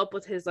Ross show up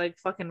with his like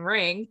fucking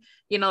ring,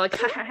 you know, like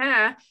ha ha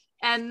ha.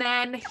 And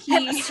then he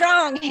have a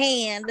strong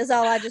hand is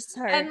all I just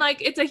heard. And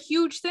like it's a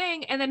huge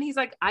thing. And then he's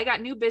like, I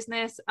got new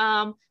business.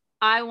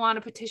 I want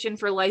a petition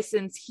for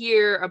license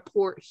here, a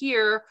port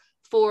here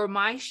for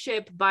my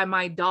ship by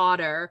my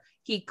daughter.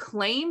 He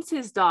claims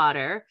his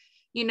daughter,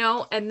 you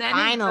know, and then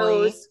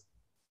finally it goes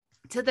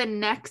to the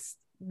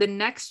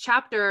next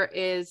chapter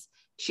is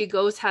she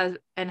goes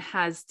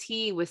has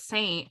tea with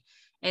Saint,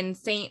 and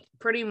Saint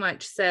pretty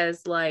much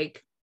says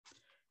like,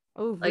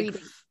 oh, like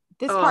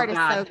this part is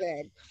so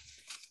good.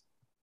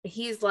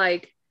 He's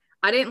like,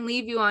 I didn't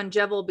leave you on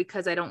Jevil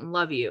because I don't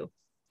love you.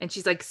 And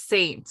she's like,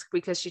 Saint,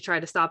 because she tried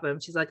to stop him.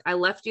 She's like, I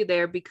left you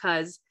there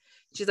because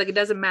she's like, it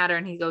doesn't matter.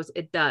 And he goes,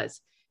 it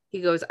does.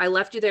 He goes, I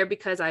left you there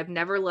because I've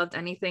never loved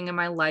anything in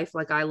my life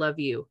like I love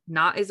you.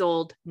 Not as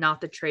old, not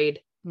the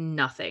trade,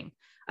 nothing.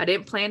 I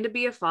didn't plan to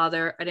be a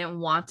father. I didn't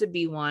want to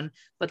be one.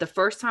 But the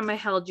first time I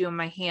held you in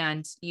my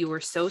hands, you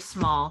were so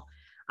small.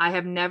 I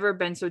have never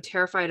been so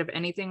terrified of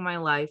anything in my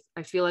life.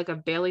 I feel like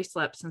I've barely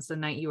slept since the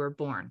night you were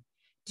born.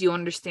 Do you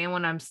understand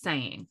what I'm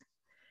saying?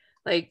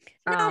 Like,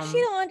 no, she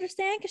don't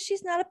understand because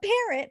she's not a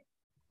parent.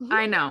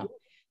 I know,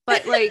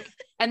 but like,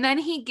 and then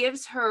he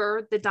gives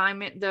her the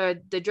diamond,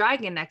 the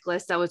dragon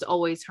necklace that was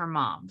always her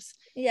mom's.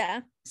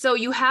 Yeah. So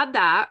you had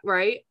that,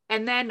 right?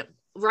 And then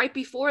right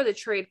before the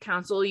trade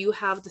council, you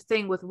have the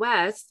thing with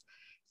West,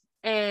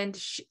 and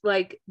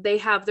like they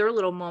have their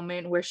little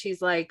moment where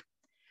she's like,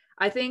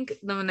 I think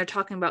when they're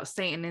talking about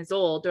Saint and his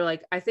old, they're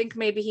like, I think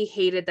maybe he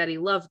hated that he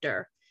loved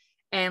her.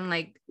 And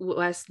like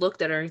Wes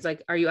looked at her and he's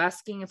like, are you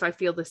asking if I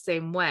feel the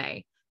same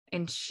way?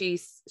 And she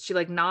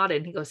like nodded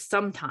and he goes,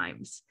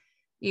 sometimes,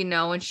 you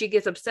know, and she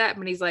gets upset,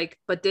 but he's like,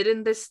 but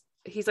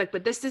he's like,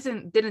 but this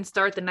didn't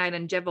start the night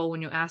in Jevil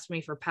when you asked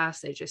me for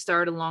passage. It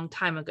started a long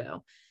time ago.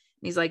 And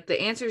he's like,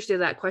 the answers to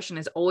that question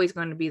is always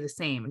going to be the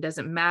same. It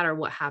doesn't matter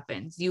what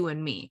happens, you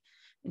and me.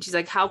 And she's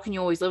like, how can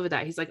you always live with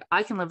that? He's like,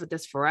 I can live with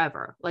this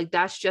forever. Like,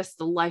 that's just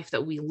the life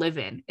that we live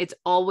in. It's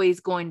always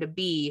going to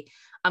be,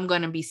 I'm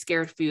going to be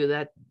scared for you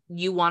that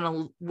you want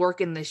to work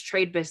in this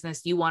trade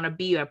business. You want to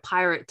be a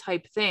pirate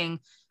type thing.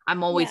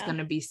 I'm always going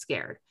to be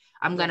scared.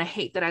 I'm going to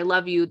hate that I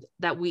love you,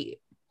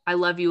 I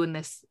love you in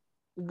this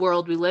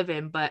world we live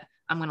in, but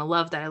I'm going to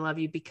love that I love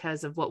you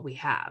because of what we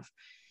have.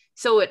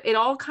 So it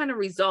all kind of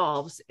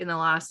resolves in the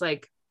last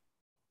like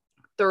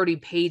 30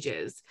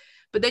 pages.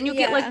 But then you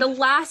get like the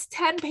last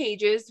 10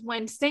 pages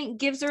when Saint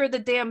gives her the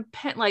damn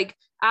pen, like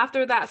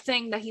after that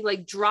thing that he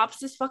like drops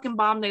this fucking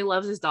bomb that he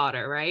loves his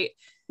daughter, right?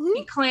 Mm-hmm.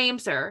 He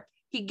claims her.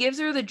 He gives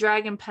her the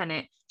dragon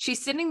pennant.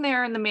 She's sitting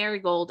there in the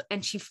marigold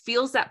and she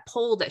feels that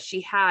pull that she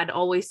had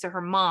always to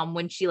her mom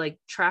when she like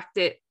tracked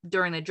it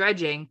during the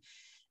dredging.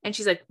 And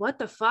she's like, what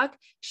the fuck?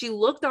 She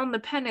looked on the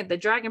pennant, the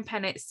dragon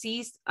pennant,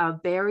 sees a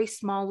very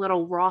small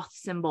little Roth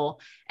symbol.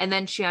 And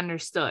then she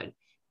understood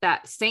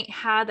that Saint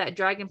had that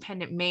dragon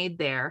pennant made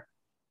there.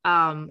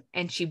 And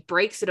she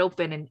breaks it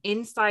open, and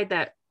inside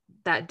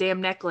that damn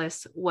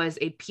necklace was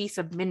a piece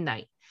of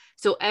midnight.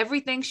 So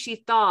everything she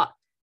thought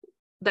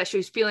that she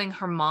was feeling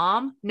her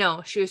mom,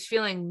 no, she was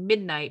feeling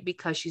midnight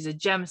because she's a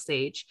gem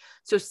sage.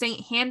 So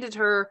Saint handed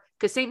her,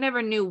 because Saint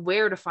never knew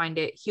where to find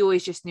it, he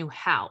always just knew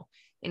how.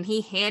 And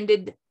he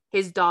handed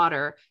his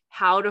daughter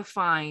how to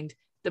find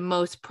the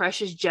most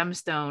precious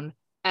gemstone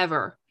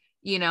ever,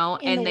 you know,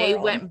 and they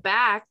went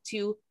back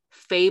to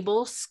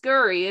Fable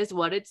Scurry is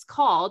what it's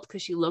called,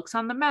 because she looks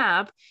on the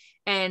map,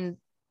 and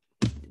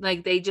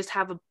like they just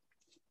have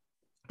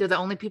they're the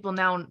only people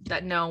now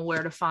that know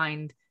where to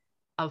find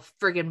a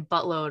friggin'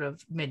 buttload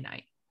of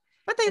midnight.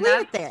 But they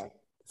leave it there.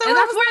 So and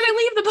that's where they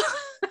leave the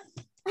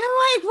I'm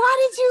like,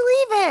 why did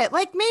you leave it?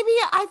 Like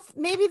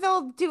maybe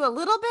they'll do a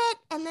little bit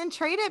and then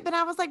trade it, but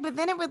I was like, but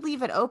then it would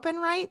leave it open,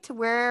 right, to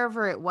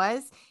wherever it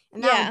was,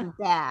 and that would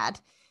be bad.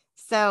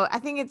 So I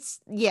think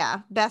it's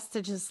best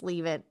to just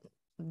leave it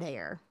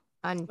there.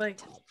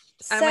 Untouched.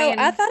 So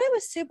I thought it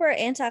was super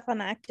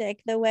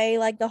anticlimactic the way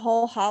like the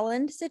whole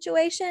Holland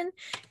situation,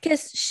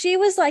 because she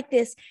was like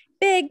this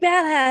big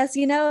badass,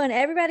 you know, and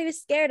everybody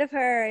was scared of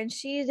her, and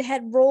she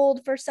had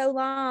ruled for so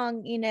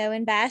long, you know,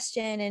 in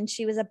Bastion, and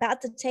she was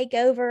about to take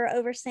over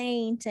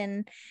Saint,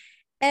 and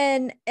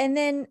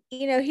then,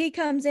 you know, he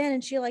comes in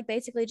and she like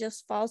basically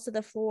just falls to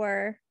the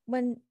floor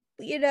when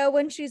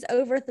she's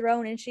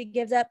overthrown, and she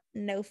gives up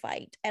no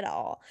fight at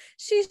all.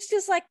 She's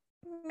just like,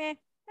 meh,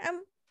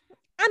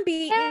 I'm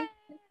beaten,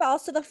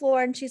 falls to the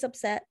floor, and she's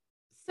upset.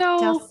 So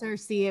tell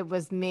Cersei it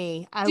was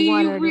me. Do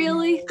you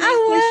really think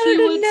that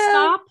she would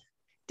stop?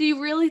 Do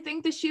you really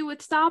think that she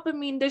would stop? I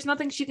mean, there's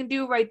nothing she can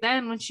do right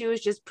then when she was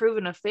just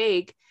proven a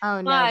fake. Oh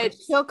no, but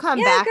she'll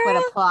come back with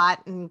a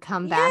plot and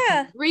come back.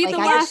 And, read like, The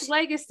Last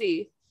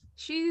Legacy.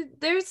 She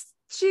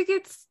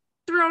gets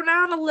thrown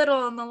out a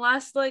little in The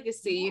Last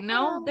Legacy. You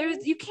know,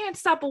 you can't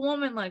stop a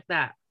woman like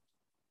that.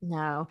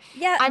 No.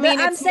 Yeah, I mean,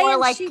 I'm saying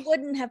like she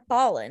wouldn't have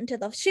fallen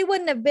she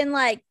wouldn't have been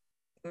like,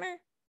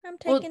 I'm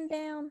taken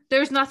down.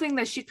 There's nothing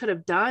that she could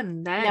have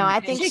done then. No,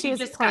 I think she was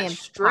just playing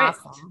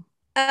stripped.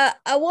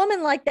 A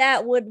woman like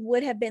that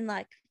would have been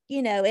like,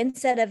 you know,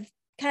 instead of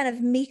kind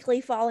of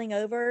meekly falling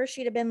over.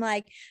 She'd have been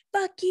like,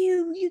 fuck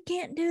you, you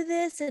can't do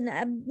this. And,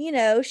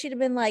 she'd have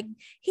been like,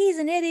 he's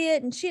an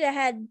idiot. And she'd have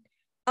had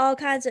all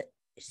kinds of,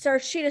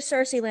 she'd have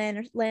Cersei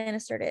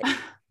Lannistered it.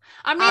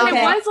 I mean,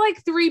 it was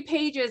like 3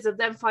 pages of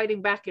them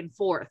fighting back and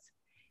forth.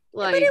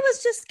 Like, but it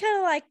was just kind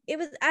of like,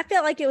 I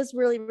felt like it was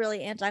really,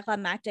 really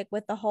anticlimactic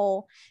with the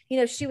whole,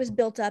 she was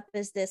built up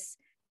as this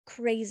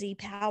crazy,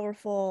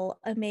 powerful,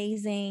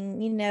 amazing,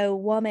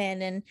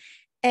 woman.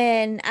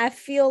 And I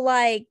feel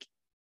like,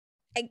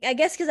 I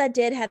guess because I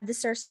did have the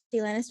Cersei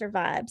Lannister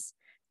vibes,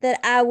 that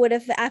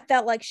I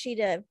felt like she'd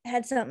have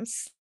had something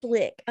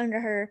slick under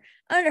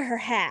her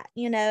hat,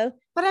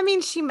 But I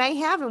mean, she may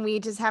have, and we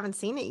just haven't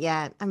seen it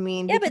yet. I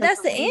mean, yeah, but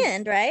that's the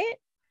end, right?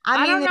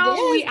 I don't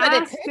know. We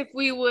asked if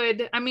we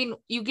would. I mean,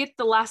 you get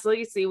the Last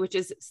Legacy, which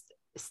is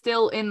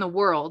still in the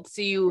world.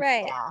 So you,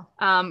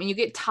 and you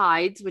get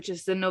Tides, which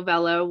is the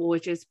novella,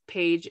 which is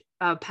Padge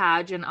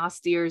and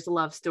Auster's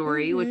love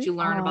story, which you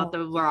learn about the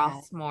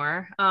Roths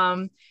more.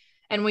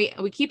 And we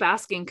keep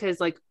asking because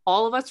like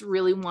all of us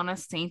really want a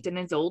Saint and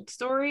Isolde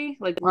story,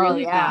 like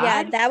really bad.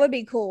 Yeah, that would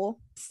be cool.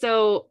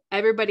 So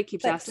everybody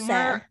keeps asking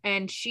her,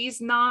 and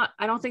she's not.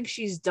 I don't think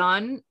she's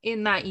done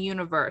in that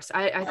universe.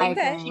 I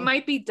think she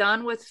might be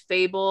done with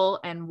Fable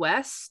and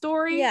West's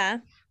story.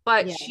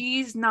 But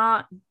she's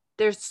not.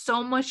 There's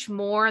so much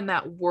more in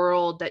that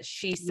world that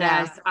she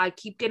says. I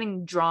keep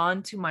getting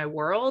drawn to my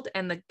world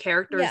and the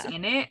characters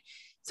in it.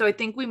 So I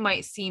think we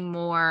might see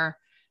more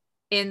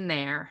in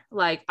there.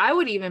 Like, I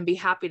would even be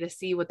happy to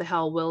see what the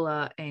hell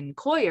Willa and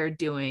Coy are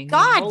doing. Same.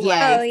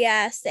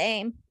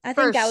 I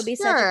think that would be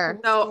such a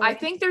cool story. I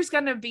think there's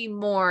gonna be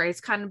more.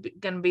 It's kind of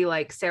gonna be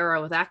like Sarah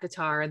with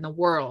ACOTAR in the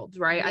world,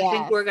 right? I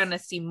think we're gonna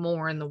see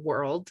more in the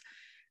world.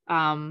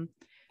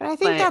 But I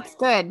think that's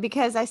good,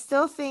 because I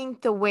still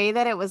think the way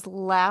that it was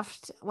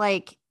left,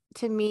 like,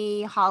 to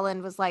me,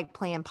 Holland was like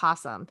playing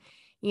possum.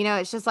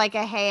 It's just like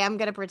hey, I'm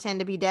gonna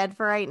pretend to be dead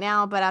for right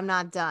now, but I'm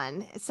not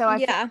done. So I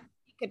think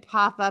could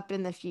pop up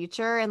in the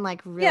future and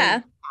like really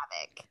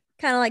havoc.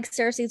 Kind of like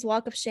Cersei's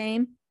walk of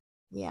shame.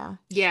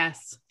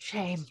 Yes.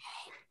 Shame.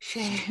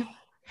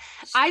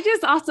 I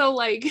just also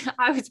like,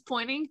 I was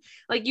pointing,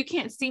 like, you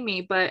can't see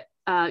me, but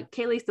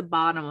Kaylee's the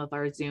bottom of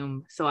our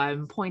Zoom, so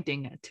I'm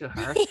pointing to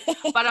her.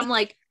 But I'm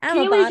like,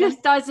 Kaylee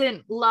just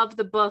doesn't love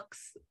the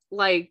books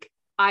like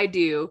I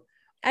do.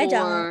 I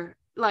don't.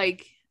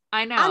 Like,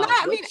 I know.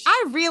 I mean,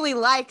 I really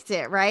liked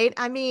it, right?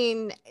 I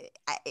mean,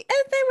 they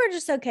were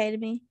just okay to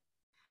me.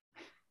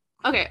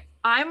 Okay,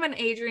 I'm an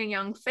Adrienne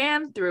Young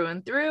fan through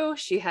and through.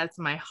 She has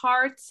my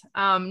heart.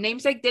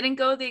 Namesake didn't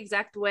go the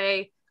exact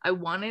way I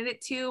wanted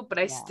it to, but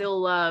I still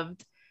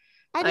loved.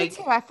 I did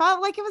too. I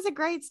felt like it was a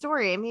great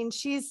story. I mean,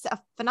 she's a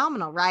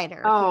phenomenal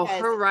writer. Oh,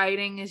 her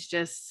writing is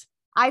just.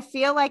 I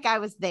feel like I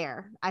was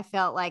there. I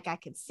felt like I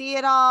could see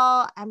it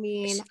all. I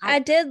mean, I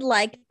did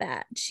like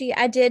that.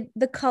 I did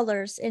the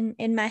colors in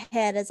my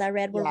head as I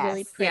read were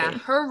really pretty. Yeah,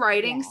 her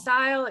writing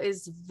style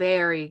is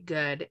very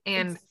good.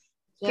 And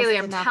Kaylee,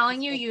 I'm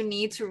telling you, you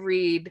need to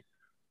read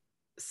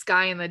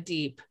Sky in the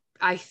Deep.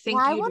 I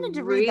think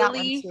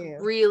you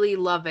really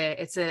love it.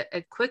 It's a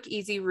quick,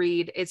 easy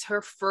read. It's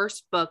her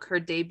first book, her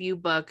debut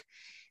book.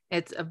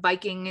 It's a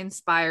Viking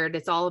inspired.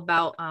 It's all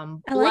about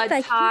blood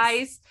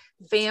ties,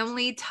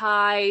 family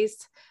ties,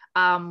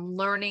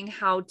 learning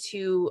how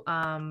to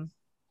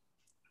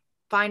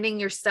finding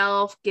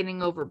yourself,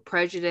 getting over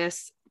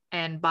prejudice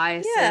and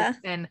biases. Yeah.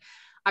 And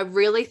I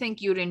really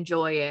think you'd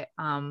enjoy it.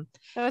 So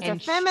it's a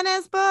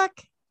feminist book?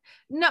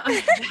 No.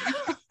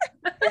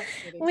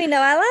 We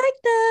know I like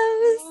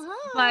those.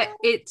 But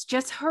it's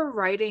just, her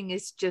writing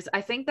is just,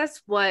 I think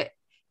that's what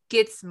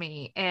gets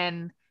me.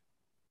 And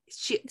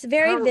it's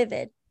very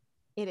vivid.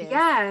 It is.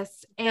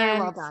 Yes. And very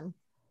well done.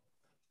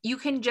 You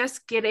can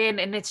just get in,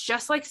 and it's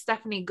just like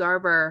Stephanie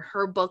Garber,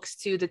 her books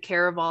to the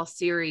Caraval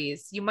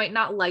series. You might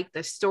not like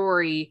the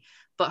story,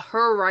 but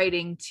her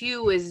writing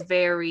too is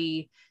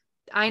very,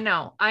 I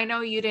know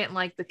you didn't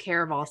like the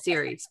Caraval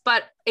series,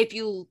 but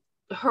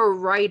her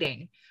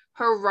writing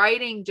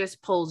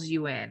just pulls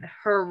you in.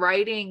 Her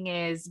writing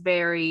is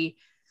very,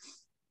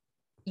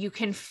 you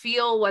can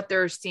feel what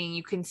they're seeing.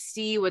 You can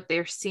see what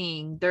they're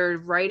seeing. Their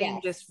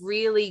writing just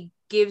really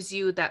gives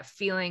you that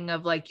feeling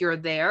of like you're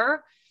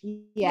there.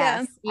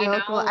 Yes.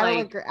 I will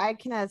agree. I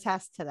can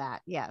attest to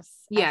that. Yes.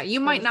 Yeah. You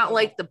might not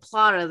like the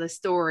plot of the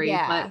story,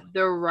 but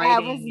the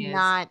writing is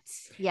not.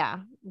 Yeah.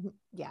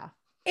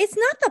 It's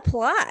not the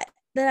plot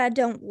that I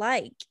don't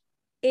like.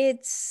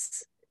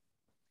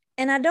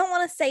 And I don't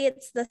want to say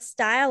it's the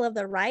style of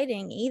the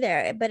writing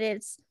either, but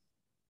it's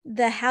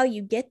the how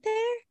you get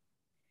there.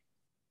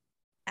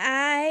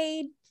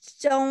 I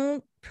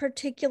don't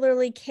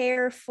particularly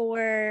care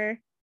for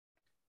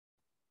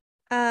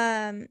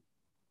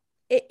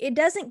it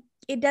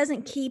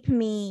doesn't keep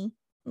me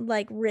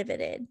like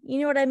riveted. You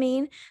know what I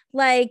mean?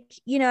 Like,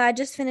 I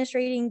just finished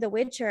reading The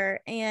Witcher,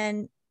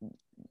 and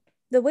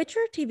The Witcher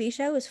TV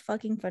show is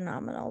fucking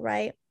phenomenal,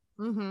 right?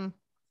 Mm-hmm.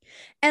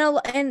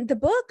 And the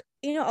book,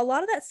 a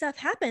lot of that stuff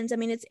happens. I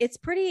mean, it's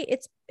pretty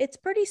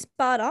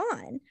spot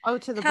on. Oh,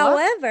 to the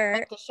however book?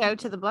 Like the show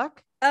to the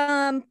book?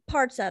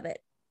 Parts of it.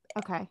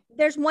 Okay.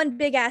 There's one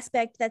big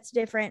aspect that's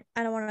different.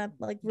 I don't want to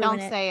like ruin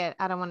Don't say it.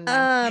 I don't want to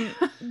know.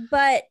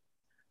 But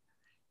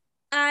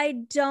I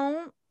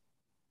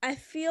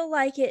feel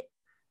like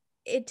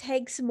it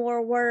takes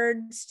more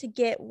words to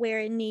get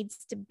where it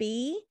needs to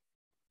be.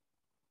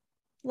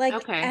 Like,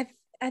 okay.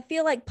 I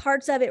feel like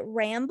parts of it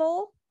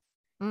ramble.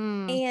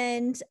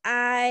 And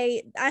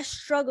I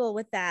struggle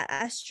with that.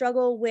 I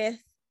struggle with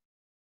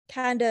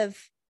kind of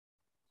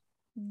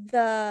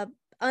the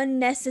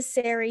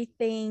unnecessary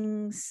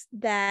things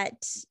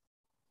that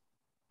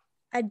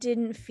I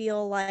didn't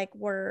feel like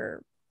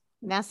were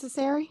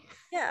necessary.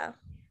 Yeah.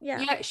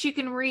 She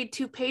can read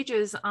 2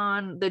 pages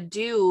on the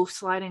dew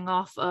sliding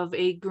off of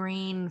a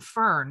green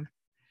fern.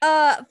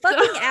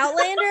 Fucking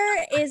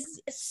Outlander is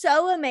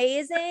so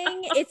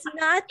amazing. It's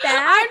not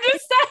that. I'm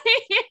just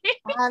saying.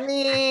 I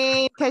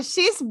mean, because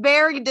she's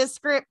very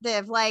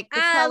descriptive, like the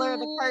color of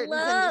the curtains.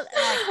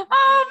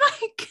 Oh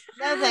my God.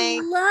 I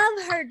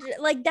love her.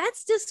 Like,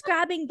 that's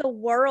describing the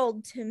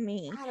world to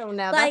me. I don't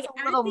know. Like,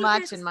 that's a little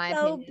much in my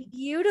opinion.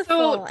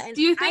 Beautiful. So,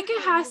 do you think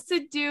it has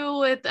to do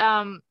with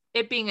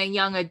it being a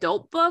young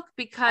adult book?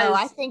 Because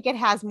I think it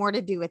has more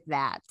to do with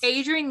that.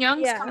 Adrienne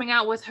Young's coming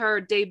out with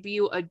her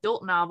debut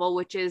adult novel,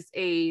 which is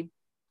a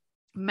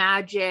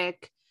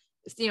magic,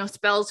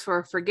 spells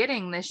for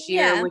forgetting this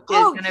year, which is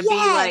going to be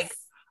like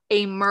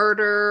a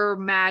murder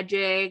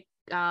magic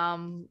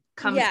comes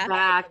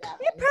back.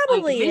 It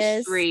probably like,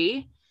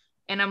 mystery.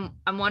 And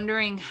I'm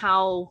wondering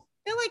how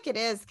I feel like it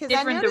is because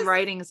different the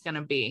writing is going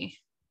to be.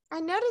 I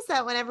noticed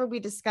that whenever we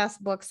discuss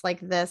books like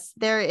this,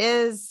 there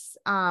is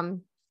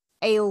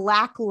a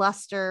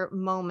lackluster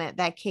moment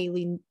that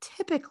Kaylee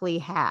typically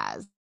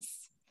has.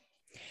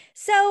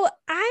 So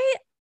I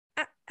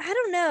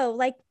don't know,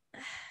 like,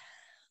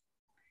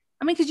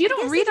 I mean, because you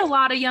don't read a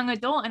lot of young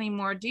adult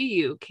anymore, do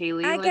you,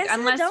 Kaylee? Like,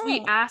 unless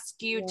we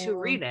ask you to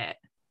read it.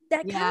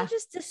 That kind of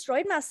just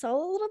destroyed my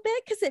soul a little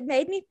bit because it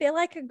made me feel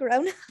like a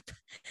grown up.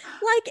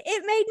 Like,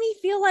 it made me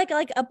feel like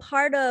a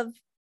part of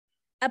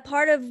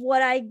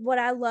what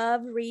I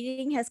love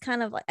reading has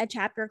kind of like a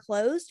chapter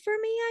closed for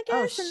me, I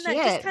guess. And that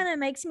just kind of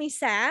makes me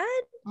sad.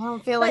 I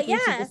don't feel like we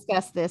should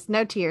discuss this.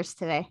 No tears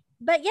today.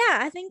 But yeah,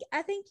 I think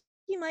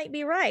you might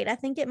be right. I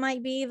think it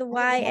might be the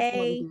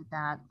YA.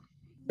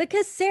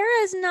 Because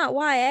Sarah is not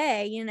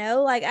YA,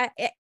 like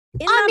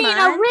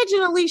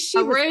originally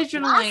she was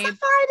classified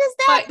as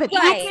that, but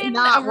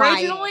not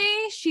originally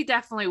YA. She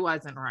definitely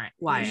wasn't YA.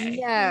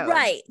 No.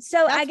 Right.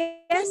 So I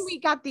guess we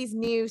got these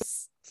new,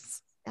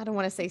 I don't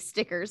want to say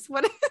stickers.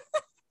 What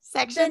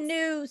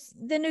sections?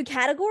 The new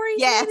categories.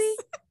 Yes. Maybe?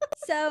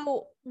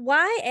 So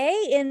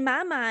YA in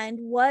my mind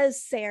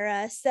was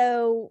Sarah.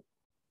 So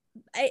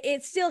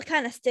it still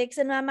kind of sticks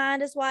in my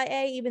mind as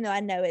YA, even though I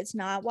know it's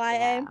not YA.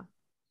 Yeah.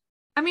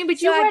 I mean,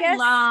 but you read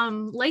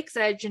Lake's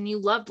Edge and you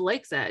loved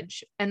Lake's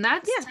Edge, and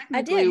that's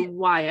technically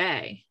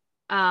YA.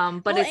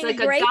 But it's like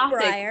a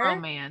gothic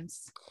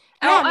romance.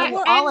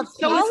 All of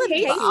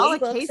Casey's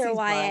books are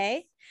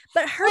YA.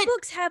 But her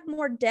books have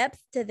more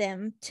depth to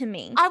them, to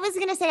me. I was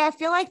going to say, I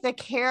feel like the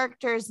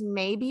characters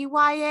may be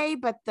YA,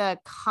 but the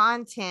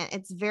content,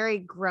 it's very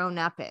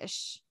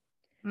grown-up-ish.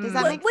 Does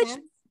that make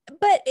sense?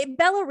 But if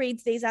Bella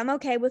reads these, I'm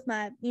okay with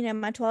my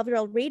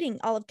 12-year-old reading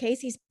all of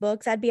Casey's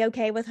books. I'd be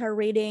okay with her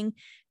reading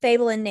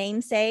Fable and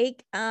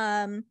Namesake.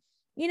 They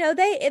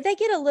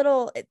get a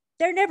little,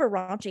 they're never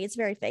raunchy. It's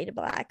very fade to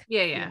black.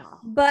 Yeah.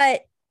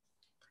 But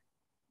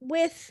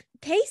with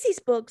Casey's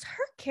books,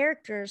 her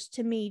characters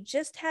to me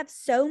just have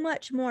so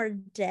much more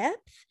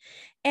depth.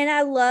 And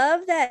I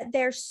love that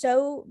they're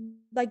so,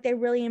 like, they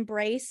really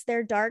embrace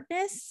their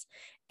darkness.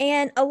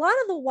 And a lot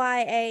of the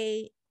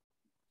YA,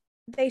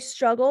 they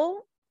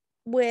struggle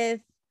with,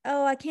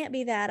 I can't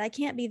be that, I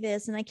can't be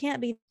this, and I can't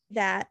be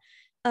that.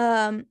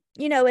 And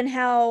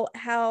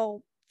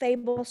how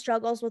Fable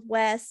struggles with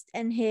West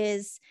and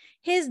his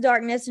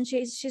darkness, and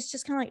she's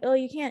just kind of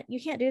like, you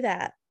can't do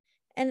that.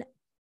 And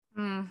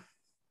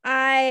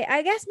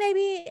I guess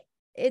maybe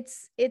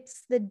it's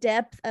the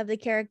depth of the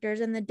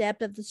characters and the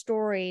depth of the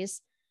stories.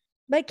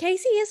 But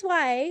Casey is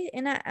YA,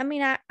 and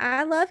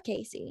I love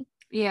Casey.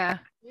 Yeah.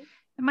 It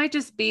might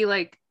just be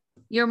like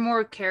you're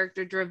more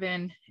character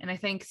driven, and I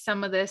think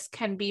some of this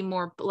can be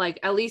more like,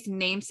 at least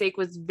Namesake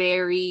was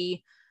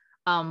very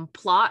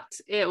plot.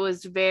 It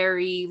was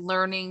very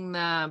learning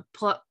the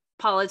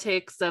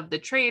politics of the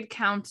trade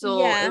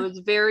council. It was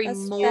very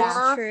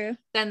more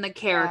than the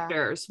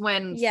characters.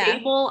 When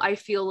Fable, I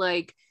feel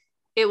like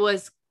it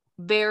was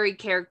very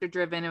character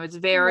driven. It was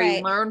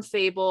very learn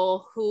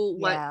Fable,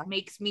 what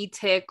makes me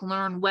tick,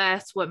 learn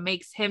Wes, what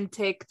makes him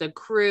tick, the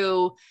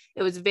crew.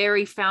 It was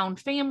very found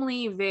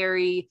family,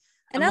 very.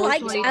 And I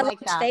liked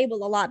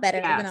Fable a lot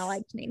better than I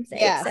liked Namesake.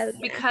 Yes. So,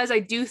 because I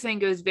do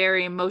think it was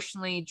very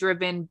emotionally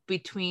driven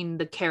between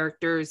the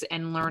characters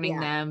and learning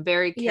them,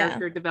 very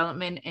character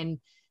development, and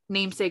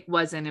Namesake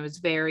wasn't. It was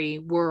very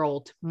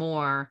world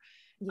more.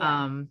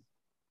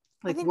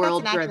 like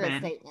world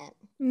driven.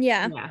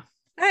 Yeah.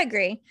 I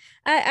agree.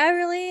 I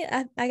really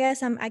I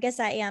guess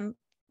I am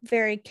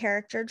very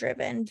character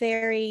driven,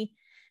 very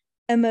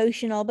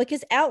emotional,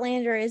 because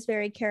Outlander is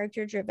very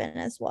character driven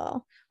as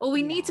well. Well,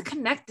 we need to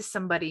connect to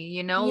somebody,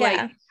 you know,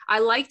 like I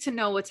like to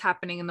know what's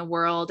happening in the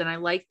world, and I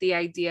like the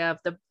idea of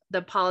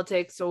the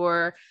politics,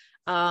 or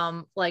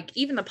like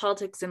even the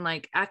politics in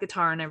like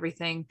ACOTAR and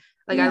everything.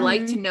 Like I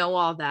like to know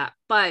all that,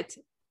 but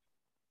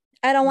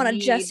I don't want to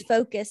just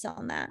focus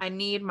on that. I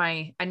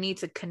need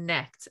to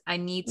connect. I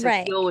need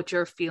to feel what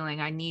you're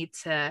feeling. I need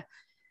to,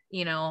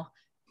 you know,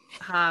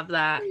 have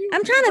that.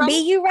 I'm trying to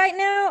be you right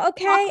now.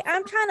 Okay.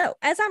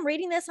 As I'm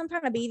reading this, I'm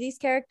trying to be these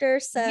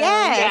characters. So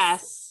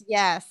yes.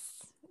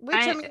 Which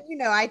I mean, you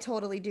know, I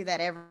totally do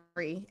that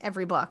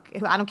every book.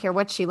 I don't care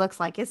what she looks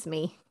like. It's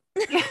me.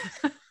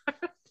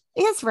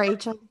 It's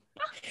Rachel.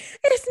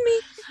 It's me.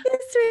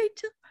 It's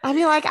Rachel. I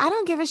mean, like, I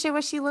don't give a shit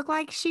what she looked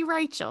like. She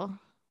Rachel.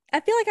 I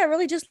feel like I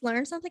really just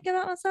learned something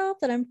about myself,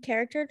 that I'm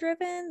character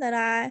driven,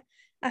 that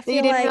I feel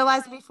you didn't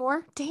realize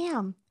before.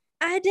 Damn.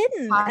 I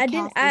didn't.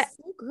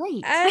 So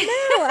great. I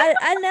know.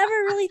 I never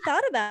really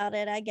thought about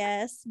it, I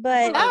guess.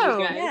 But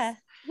yeah.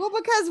 Well,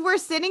 because we're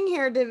sitting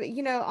here to,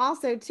 you know,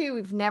 also too,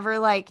 we've never,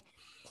 like,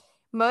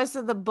 most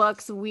of the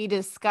books we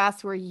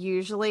discuss were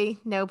usually,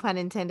 no pun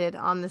intended,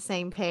 on the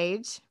same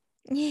page.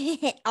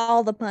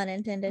 All the pun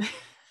intended.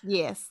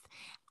 Yes.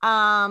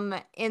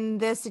 In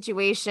this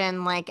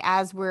situation, like,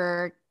 as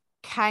we're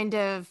kind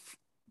of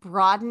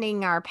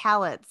broadening our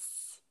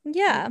palettes,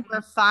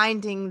 we're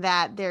finding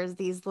that there's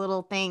these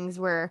little things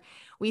where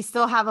we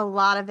still have a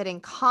lot of it in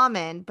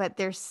common, but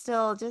there's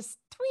still just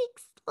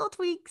little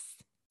tweaks.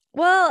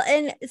 Well,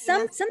 and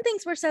some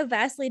things were so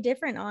vastly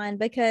different on,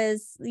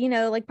 because, you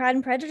know, like Pride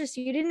and Prejudice,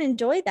 you didn't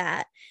enjoy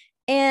that.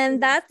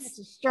 And that's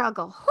a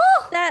struggle.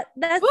 That's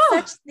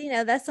such, you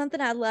know, that's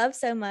something I love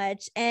so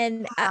much.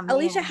 And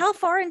Alicia, how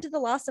far into The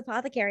Lost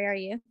Apothecary are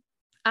you?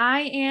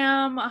 I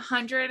am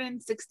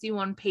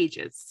 161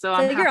 pages. So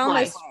I'm you're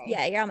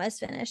almost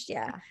finished.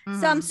 Yeah. Mm-hmm.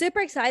 So I'm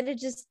super excited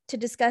just to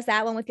discuss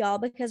that one with y'all,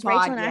 because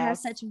Rachel and I have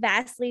such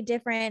vastly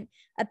different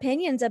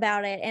opinions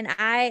about it. And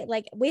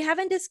we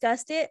haven't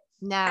discussed it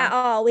at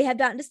all. We have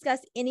not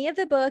discussed any of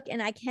the book,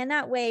 and I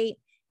cannot wait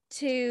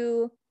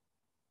to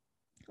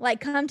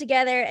like come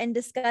together and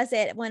discuss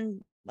it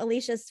when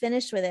Alicia's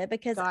finished with it,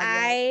 because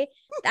I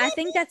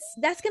think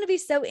that's going to be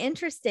so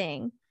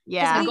interesting.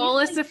 Yeah, the goal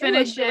is to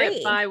finish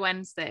it by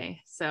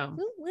Wednesday. So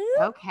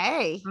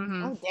okay.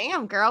 Mm-hmm. Oh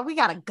damn, girl, we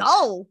got a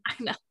goal. I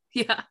know.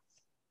 Yeah,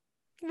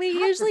 we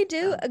usually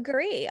do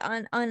agree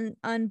on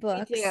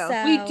books.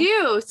 We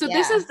do. So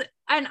this is,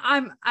 and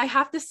I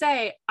have to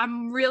say,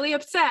 I'm really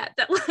upset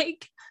that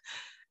like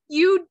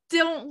you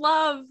don't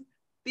love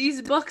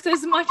these books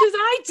as much as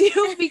I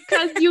do,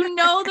 because you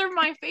know they're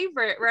my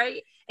favorite,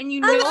 right? And you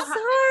know, I'm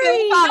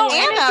sorry.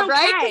 Anna,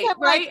 right?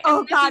 Right.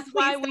 Oh God, this is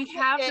why we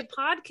have the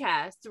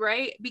podcast,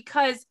 right?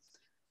 Because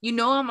you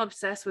know I'm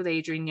obsessed with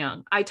Adrienne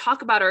Young. I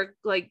talk about her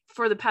like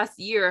for the past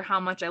year, how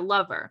much I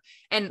love her.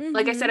 And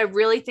like I said, I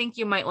really think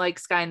you might like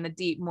Sky in the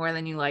Deep more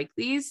than you like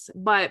these.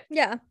 But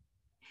yeah,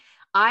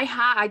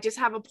 I just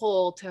have a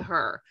pull to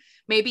her.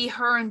 Maybe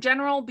her in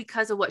general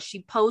because of what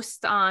she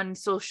posts on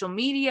social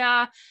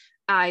media.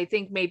 I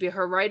think maybe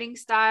her writing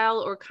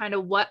style, or kind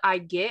of what I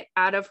get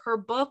out of her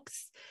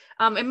books.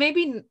 And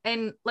maybe,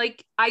 and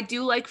like, I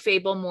do like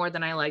Fable more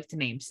than I like to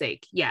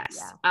Namesake.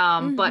 Yes.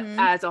 Yeah. But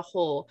as a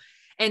whole.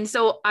 And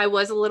so I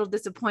was a little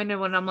disappointed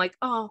when I'm like,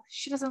 oh,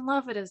 she doesn't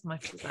love it as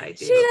much as I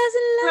do. She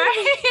doesn't love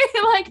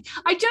it. Like,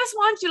 I just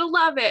want you to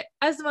love it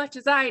as much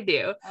as I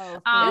do.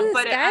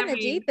 But Sky in the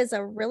Deep is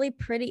a really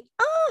pretty,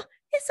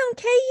 it's on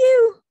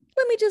KU.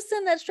 Let me just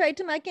send that straight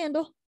to my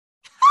Kindle.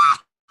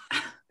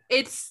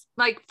 It's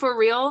like, for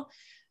real.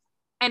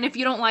 And if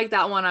you don't like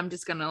that one, I'm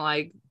just gonna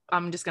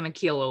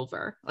keel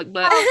over. Like,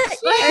 but are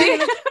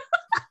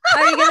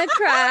you gonna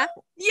cry?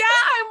 Yeah,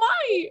 I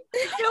might.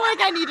 I feel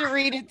like I need to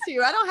read it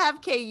too. I don't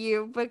have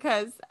KU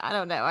because I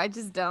don't know. I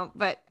just don't.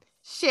 But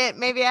shit,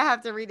 maybe I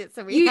have to read it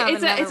so we have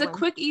another it's a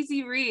quick,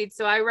 easy read.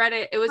 So I read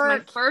it. It was my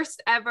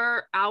first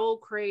ever Owl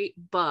Crate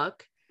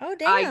book. Oh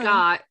damn! I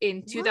got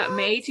in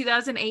May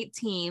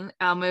 2018.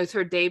 It was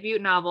her debut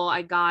novel.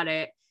 I got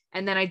it.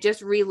 And then I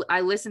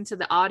listened to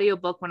the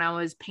audiobook when I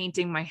was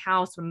painting my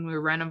house when we were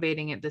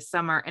renovating it this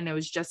summer, and it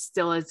was just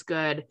still as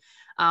good.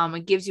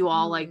 It gives you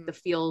all like the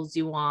feels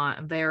you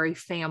want, very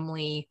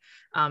family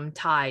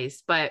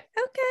ties. But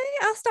okay,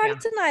 I'll start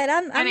it tonight.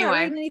 I'm not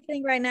reading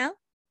anything right now.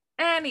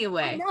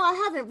 Anyway. No, I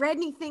haven't read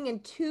anything in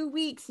 2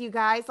 weeks, you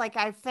guys. Like,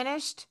 I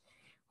finished.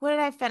 What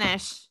did I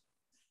finish?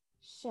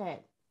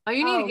 Shit. Oh,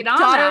 you need to get on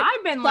that.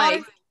 I've been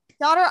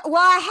Daughter. Well,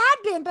 I had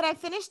been, but I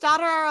finished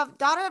Daughter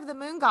of the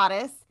Moon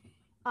Goddess.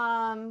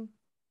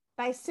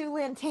 By Sue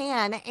Lynn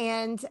Tan,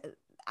 and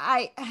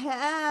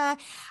I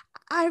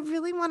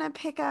really want to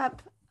pick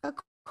up A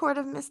Court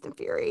of Mist and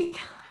Fury.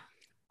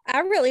 I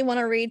really want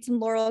to read some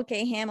Laurell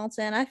K.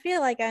 Hamilton. I feel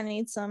like I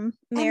need some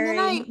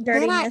Mary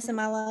dirtiness in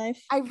my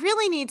life. I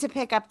really need to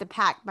pick up The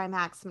Pact by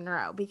Max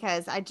Monroe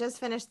because I just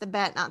finished The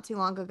Bet not too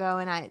long ago,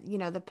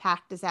 and The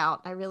Pact is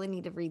out. I really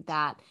need to read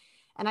that.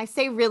 And I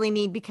say really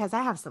need because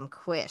I have some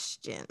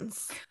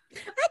questions.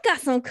 I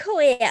got some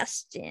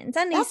questions.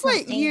 I need That's some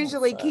what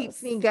usually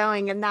keeps me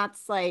going. And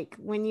that's like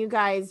when you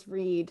guys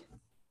read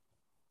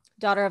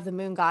Daughter of the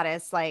Moon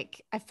Goddess,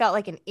 like I felt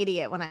like an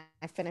idiot when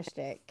I finished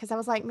it because I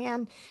was like,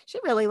 man, she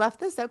really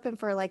left this open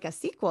for like a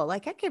sequel.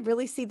 Like I could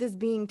really see this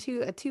being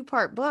a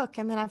 2-part book.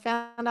 And then I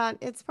found out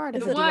it's part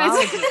of the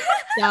duology.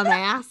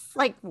 Dumbass.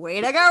 Like,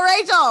 way to go,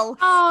 Rachel.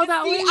 Oh,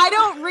 that was I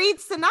don't read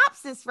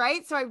synopsis,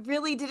 right? So I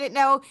really didn't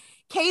know.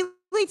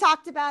 Kaylee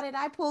talked about it.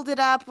 I pulled it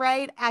up,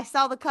 right? I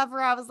saw the cover.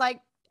 I was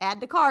like, add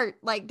to cart.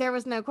 Like there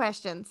was no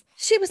questions.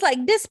 She was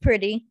like, this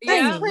pretty.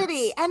 Yeah,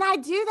 pretty. And I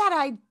do that.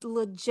 I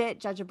legit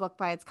judge a book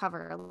by its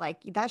cover. Like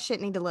that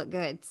shit need to look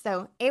good.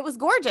 So it was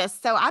gorgeous.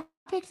 So I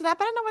picked it up.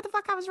 I didn't know what the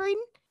fuck I was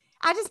reading.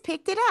 I just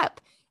picked it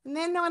up. And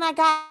then when I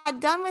got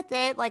done with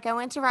it, like I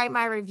went to write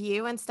my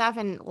review and stuff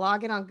and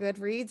log in on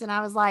Goodreads. And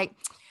I was like,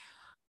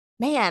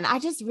 man, I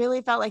just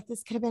really felt like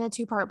this could have been a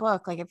 2-part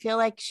book. Like I feel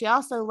like she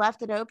also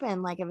left it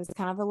open. Like it was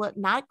kind of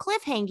not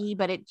cliffhangy,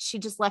 but she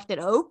just left it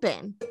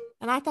open.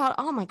 And I thought,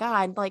 oh my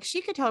God, like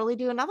she could totally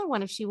do another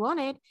one if she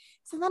wanted.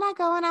 So then I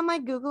go and I'm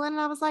like Googling and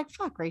I was like,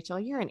 fuck, Rachel,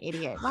 you're an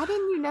idiot. Why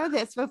didn't you know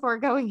this before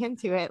going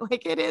into it?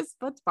 Like it's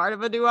part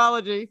of a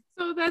duology.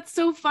 So that's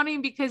so funny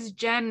because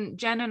Jen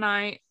and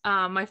I,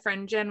 my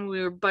friend Jen,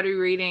 we were buddy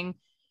reading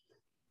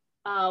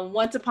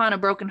Once Upon a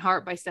Broken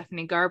Heart by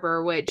Stephanie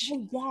Garber, which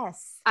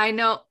yes, I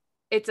know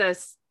it's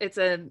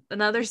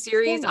another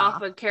series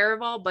off of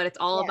Caraval, but it's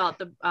all about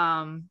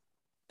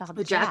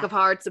the Jack of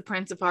Hearts, the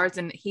Prince of Hearts,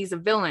 and he's a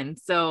villain.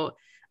 So,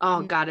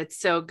 God, it's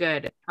so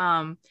good.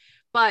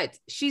 But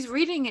she's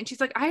reading it.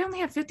 She's like, I only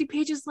have 50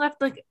 pages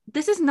left. Like,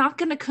 this is not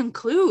going to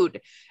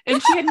conclude.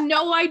 And she had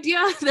no idea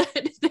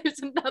that there's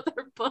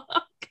another book.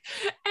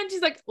 And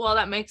she's like, well,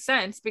 that makes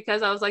sense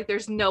because I was like,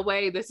 there's no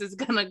way this is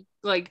going to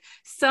like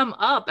sum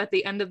up at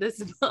the end of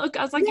this book.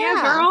 I was like,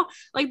 yeah, girl,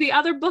 like the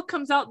other book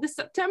comes out this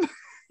September.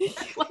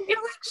 Like,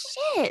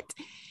 shit.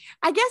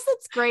 I guess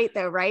it's great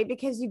though, right?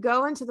 Because you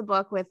go into the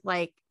book with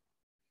like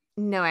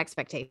no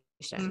expectation.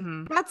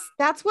 Mm-hmm.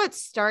 That's what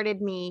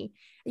started me.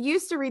 I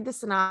used to read the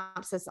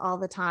synopsis all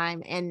the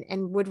time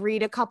and would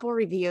read a couple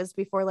reviews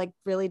before like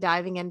really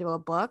diving into a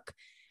book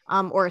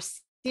or a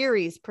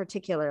series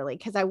particularly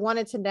because I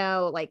wanted to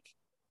know, like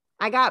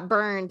I got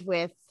burned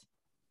with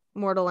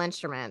Mortal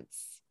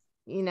Instruments,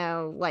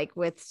 like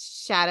with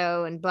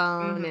Shadow and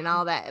Bone and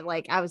all that.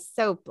 Like I was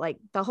so like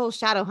the whole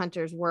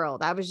Shadowhunters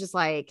world. I was just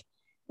like,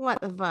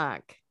 what the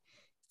fuck?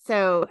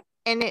 So,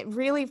 and it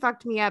really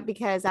fucked me up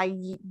because I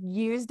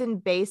used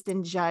and based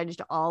and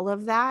judged all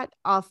of that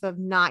off of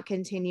not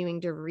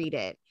continuing to read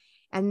it.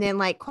 And then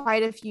like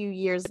quite a few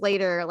years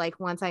later, like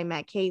once I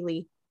met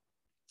Kaylee,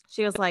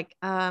 she was like,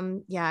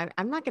 yeah,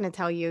 I'm not going to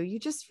tell you. You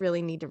just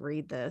really need to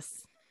read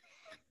this.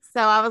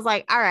 So I was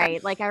like, all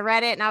right. Like I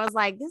read it and I was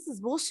like, this is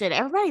bullshit.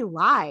 Everybody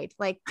lied.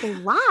 Like they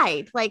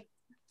lied. Like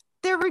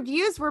their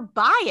reviews were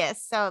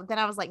biased. So then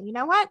I was like, you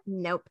know what?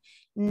 Nope.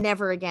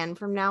 Never again.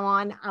 From now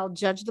on, I'll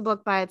judge the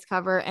book by its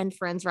cover and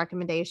friends'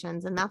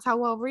 recommendations. And that's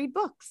how I'll read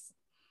books.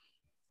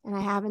 And I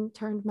haven't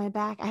turned my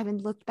back. I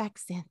haven't looked back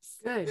since.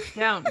 Good.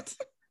 Don't.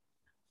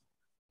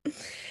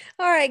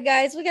 All right,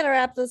 guys, we got to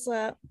wrap this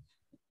up.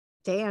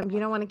 Damn, you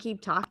don't want to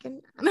keep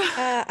talking?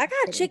 I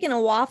got chicken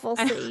and waffles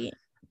to eat.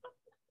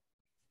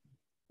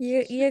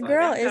 Your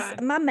girl is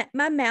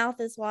my mouth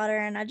is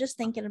watering. I'm just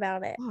thinking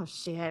about it. Oh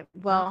shit.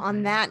 Well,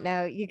 on that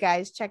note, you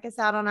guys check us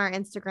out on our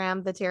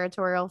Instagram, the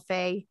Territorial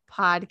Fae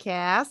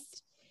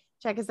Podcast.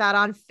 Check us out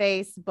on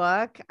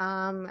Facebook.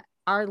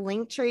 Our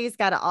link tree's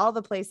got all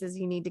the places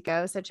you need to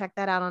go. So check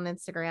that out on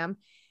Instagram.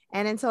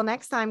 And until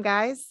next time,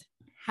 guys.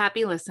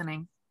 Happy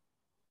listening.